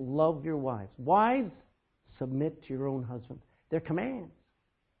command is love your wives. Wives, submit to your own husband. They're commands.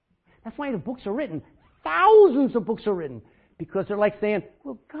 That's why the books are written. Thousands of books are written. Because they're like saying,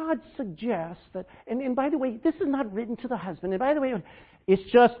 well, God suggests that, and by the way, this is not written to the husband. And by the way,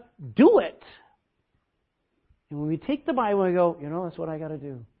 it's just do it. And when we take the Bible and go, that's what I got to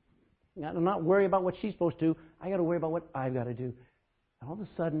do. I'm not worried about what she's supposed to do. I got to worry about what I've got to do. And all of a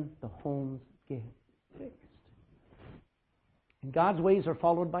sudden, the homes get fixed. And God's ways are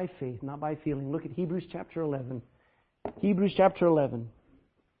followed by faith, not by feeling. Look at Hebrews chapter 11. Hebrews chapter 11.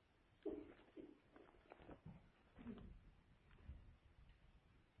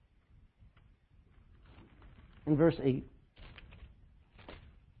 In verse 8.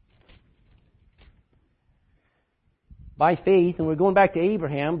 By faith, and we're going back to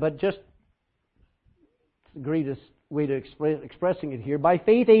Abraham, but just the greatest way to expressing it here. By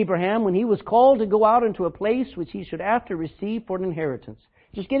faith, Abraham, when he was called to go out into a place which he should after receive for an inheritance.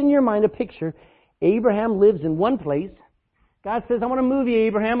 Just get in your mind a picture. Abraham lives in one place. God says, I want to move you,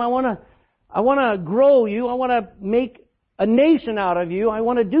 Abraham. I want to grow you. I want to make a nation out of you. I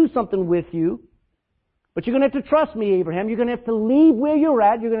want to do something with you. But you're going to have to trust me, Abraham. You're going to have to leave where you're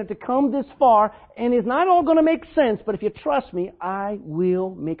at. You're going to have to come this far. And it's not all going to make sense, but if you trust me, I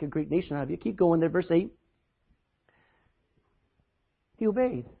will make a great nation out of you. Keep going there, verse 8. He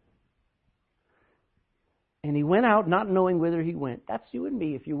obeyed. And he went out not knowing whither he went. That's you and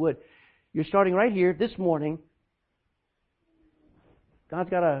me, if you would. You're starting right here this morning. God's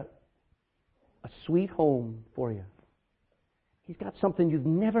got a sweet home for you. He's got something you've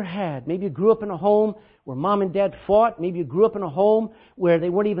never had. Maybe you grew up in a home where mom and dad fought. Maybe you grew up in a home where they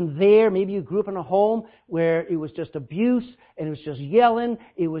weren't even there. Maybe you grew up in a home where it was just abuse and it was just yelling.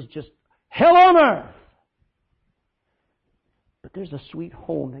 It was just hell on earth. But there's a sweet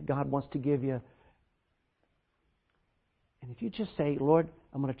home that God wants to give you. And if you just say, Lord,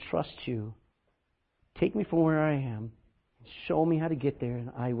 I'm going to trust you. Take me from where I am. Show me how to get there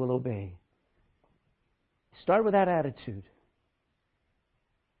and I will obey. Start with that attitude.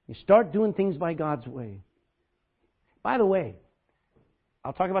 You start doing things by God's way. By the way,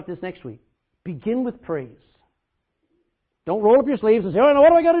 I'll talk about this next week. Begin with praise. Don't roll up your sleeves and say, oh, what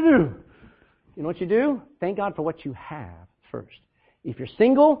do I got to do? You know what you do? Thank God for what you have first. If you're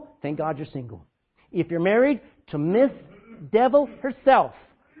single, thank God you're single. If you're married to Miss Devil herself,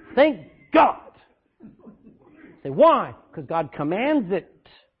 thank God. Say, why? Because God commands it.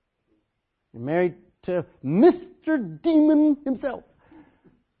 You're married to Mr. Demon himself.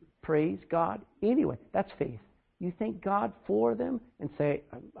 Praise God. Anyway, that's faith. You thank God for them and say,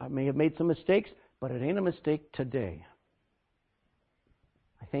 I may have made some mistakes, but it ain't a mistake today.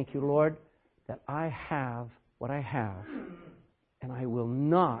 I thank you, Lord, that I have what I have, and I will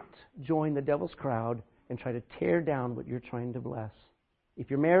not join the devil's crowd and try to tear down what you're trying to bless.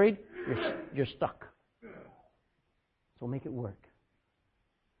 If you're married, you're stuck. So make it work.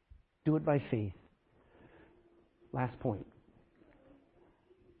 Do it by faith. Last point.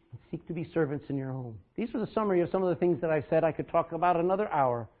 Seek to be servants in your home. These are the summary of some of the things that I said. I could talk about another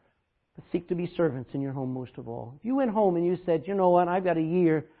hour. But seek to be servants in your home most of all. If you went home and you said, you know what, I've got a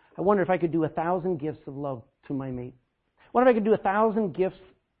year. I wonder if I could do 1,000 gifts of love to my mate. I wonder if I could do 1,000 gifts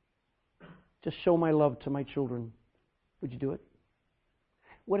to show my love to my children. Would you do it?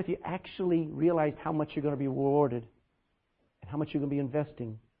 What if you actually realized how much you're going to be rewarded and how much you're going to be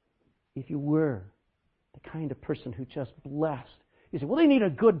investing if you were the kind of person who just blessed? You say, well, they need a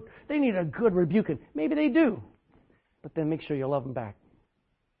good rebuking. Maybe they do. But then make sure you love them back.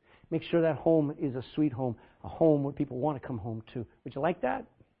 Make sure that home is a sweet home, a home where people want to come home to. Would you like that?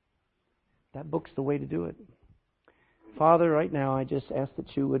 That book's the way to do it. Father, right now, I just ask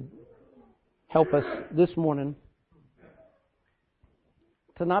that you would help us this morning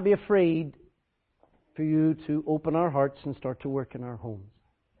to not be afraid for you to open our hearts and start to work in our homes.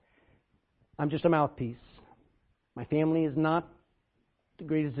 I'm just a mouthpiece. My family is not the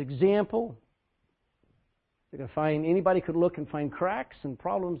greatest example. They're going to find, anybody could look and find cracks and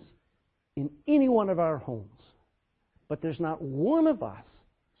problems in any one of our homes. But there's not one of us,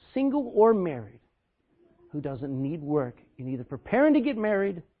 single or married, who doesn't need work in either preparing to get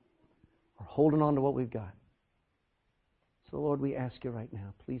married or holding on to what we've got. So Lord, we ask you right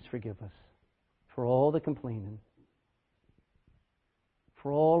now, please forgive us for all the complaining,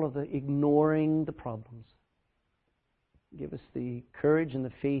 for all of the ignoring the problems. Give us the courage and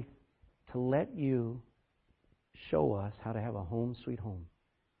the faith to let you show us how to have a home, sweet home.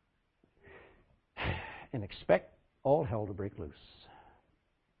 and expect all hell to break loose.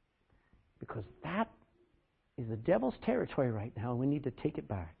 Because that is the devil's territory right now, and we need to take it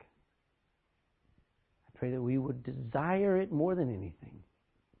back. I pray that we would desire it more than anything.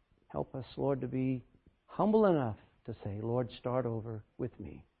 Help us, Lord, to be humble enough to say, Lord, start over with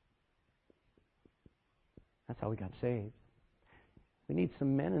me. That's how we got saved. We need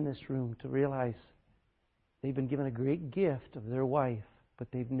some men in this room to realize they've been given a great gift of their wife, but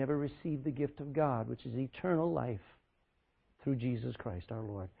they've never received the gift of God, which is eternal life through Jesus Christ our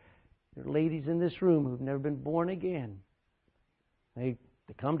Lord. There are ladies in this room who've never been born again. They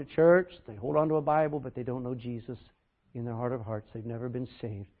come to church, they hold on to a Bible, but they don't know Jesus in their heart of hearts. They've never been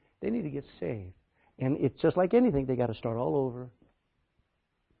saved. They need to get saved. And it's just like anything, they got to start all over.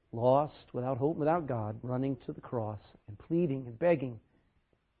 Lost, without hope, without God, running to the cross and pleading and begging,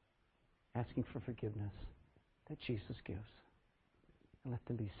 asking for forgiveness that Jesus gives. And let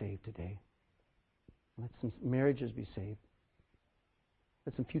them be saved today. Let some marriages be saved.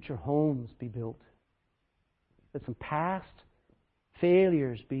 Let some future homes be built. Let some past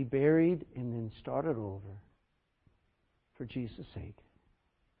failures be buried and then started over for Jesus' sake.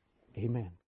 Amen.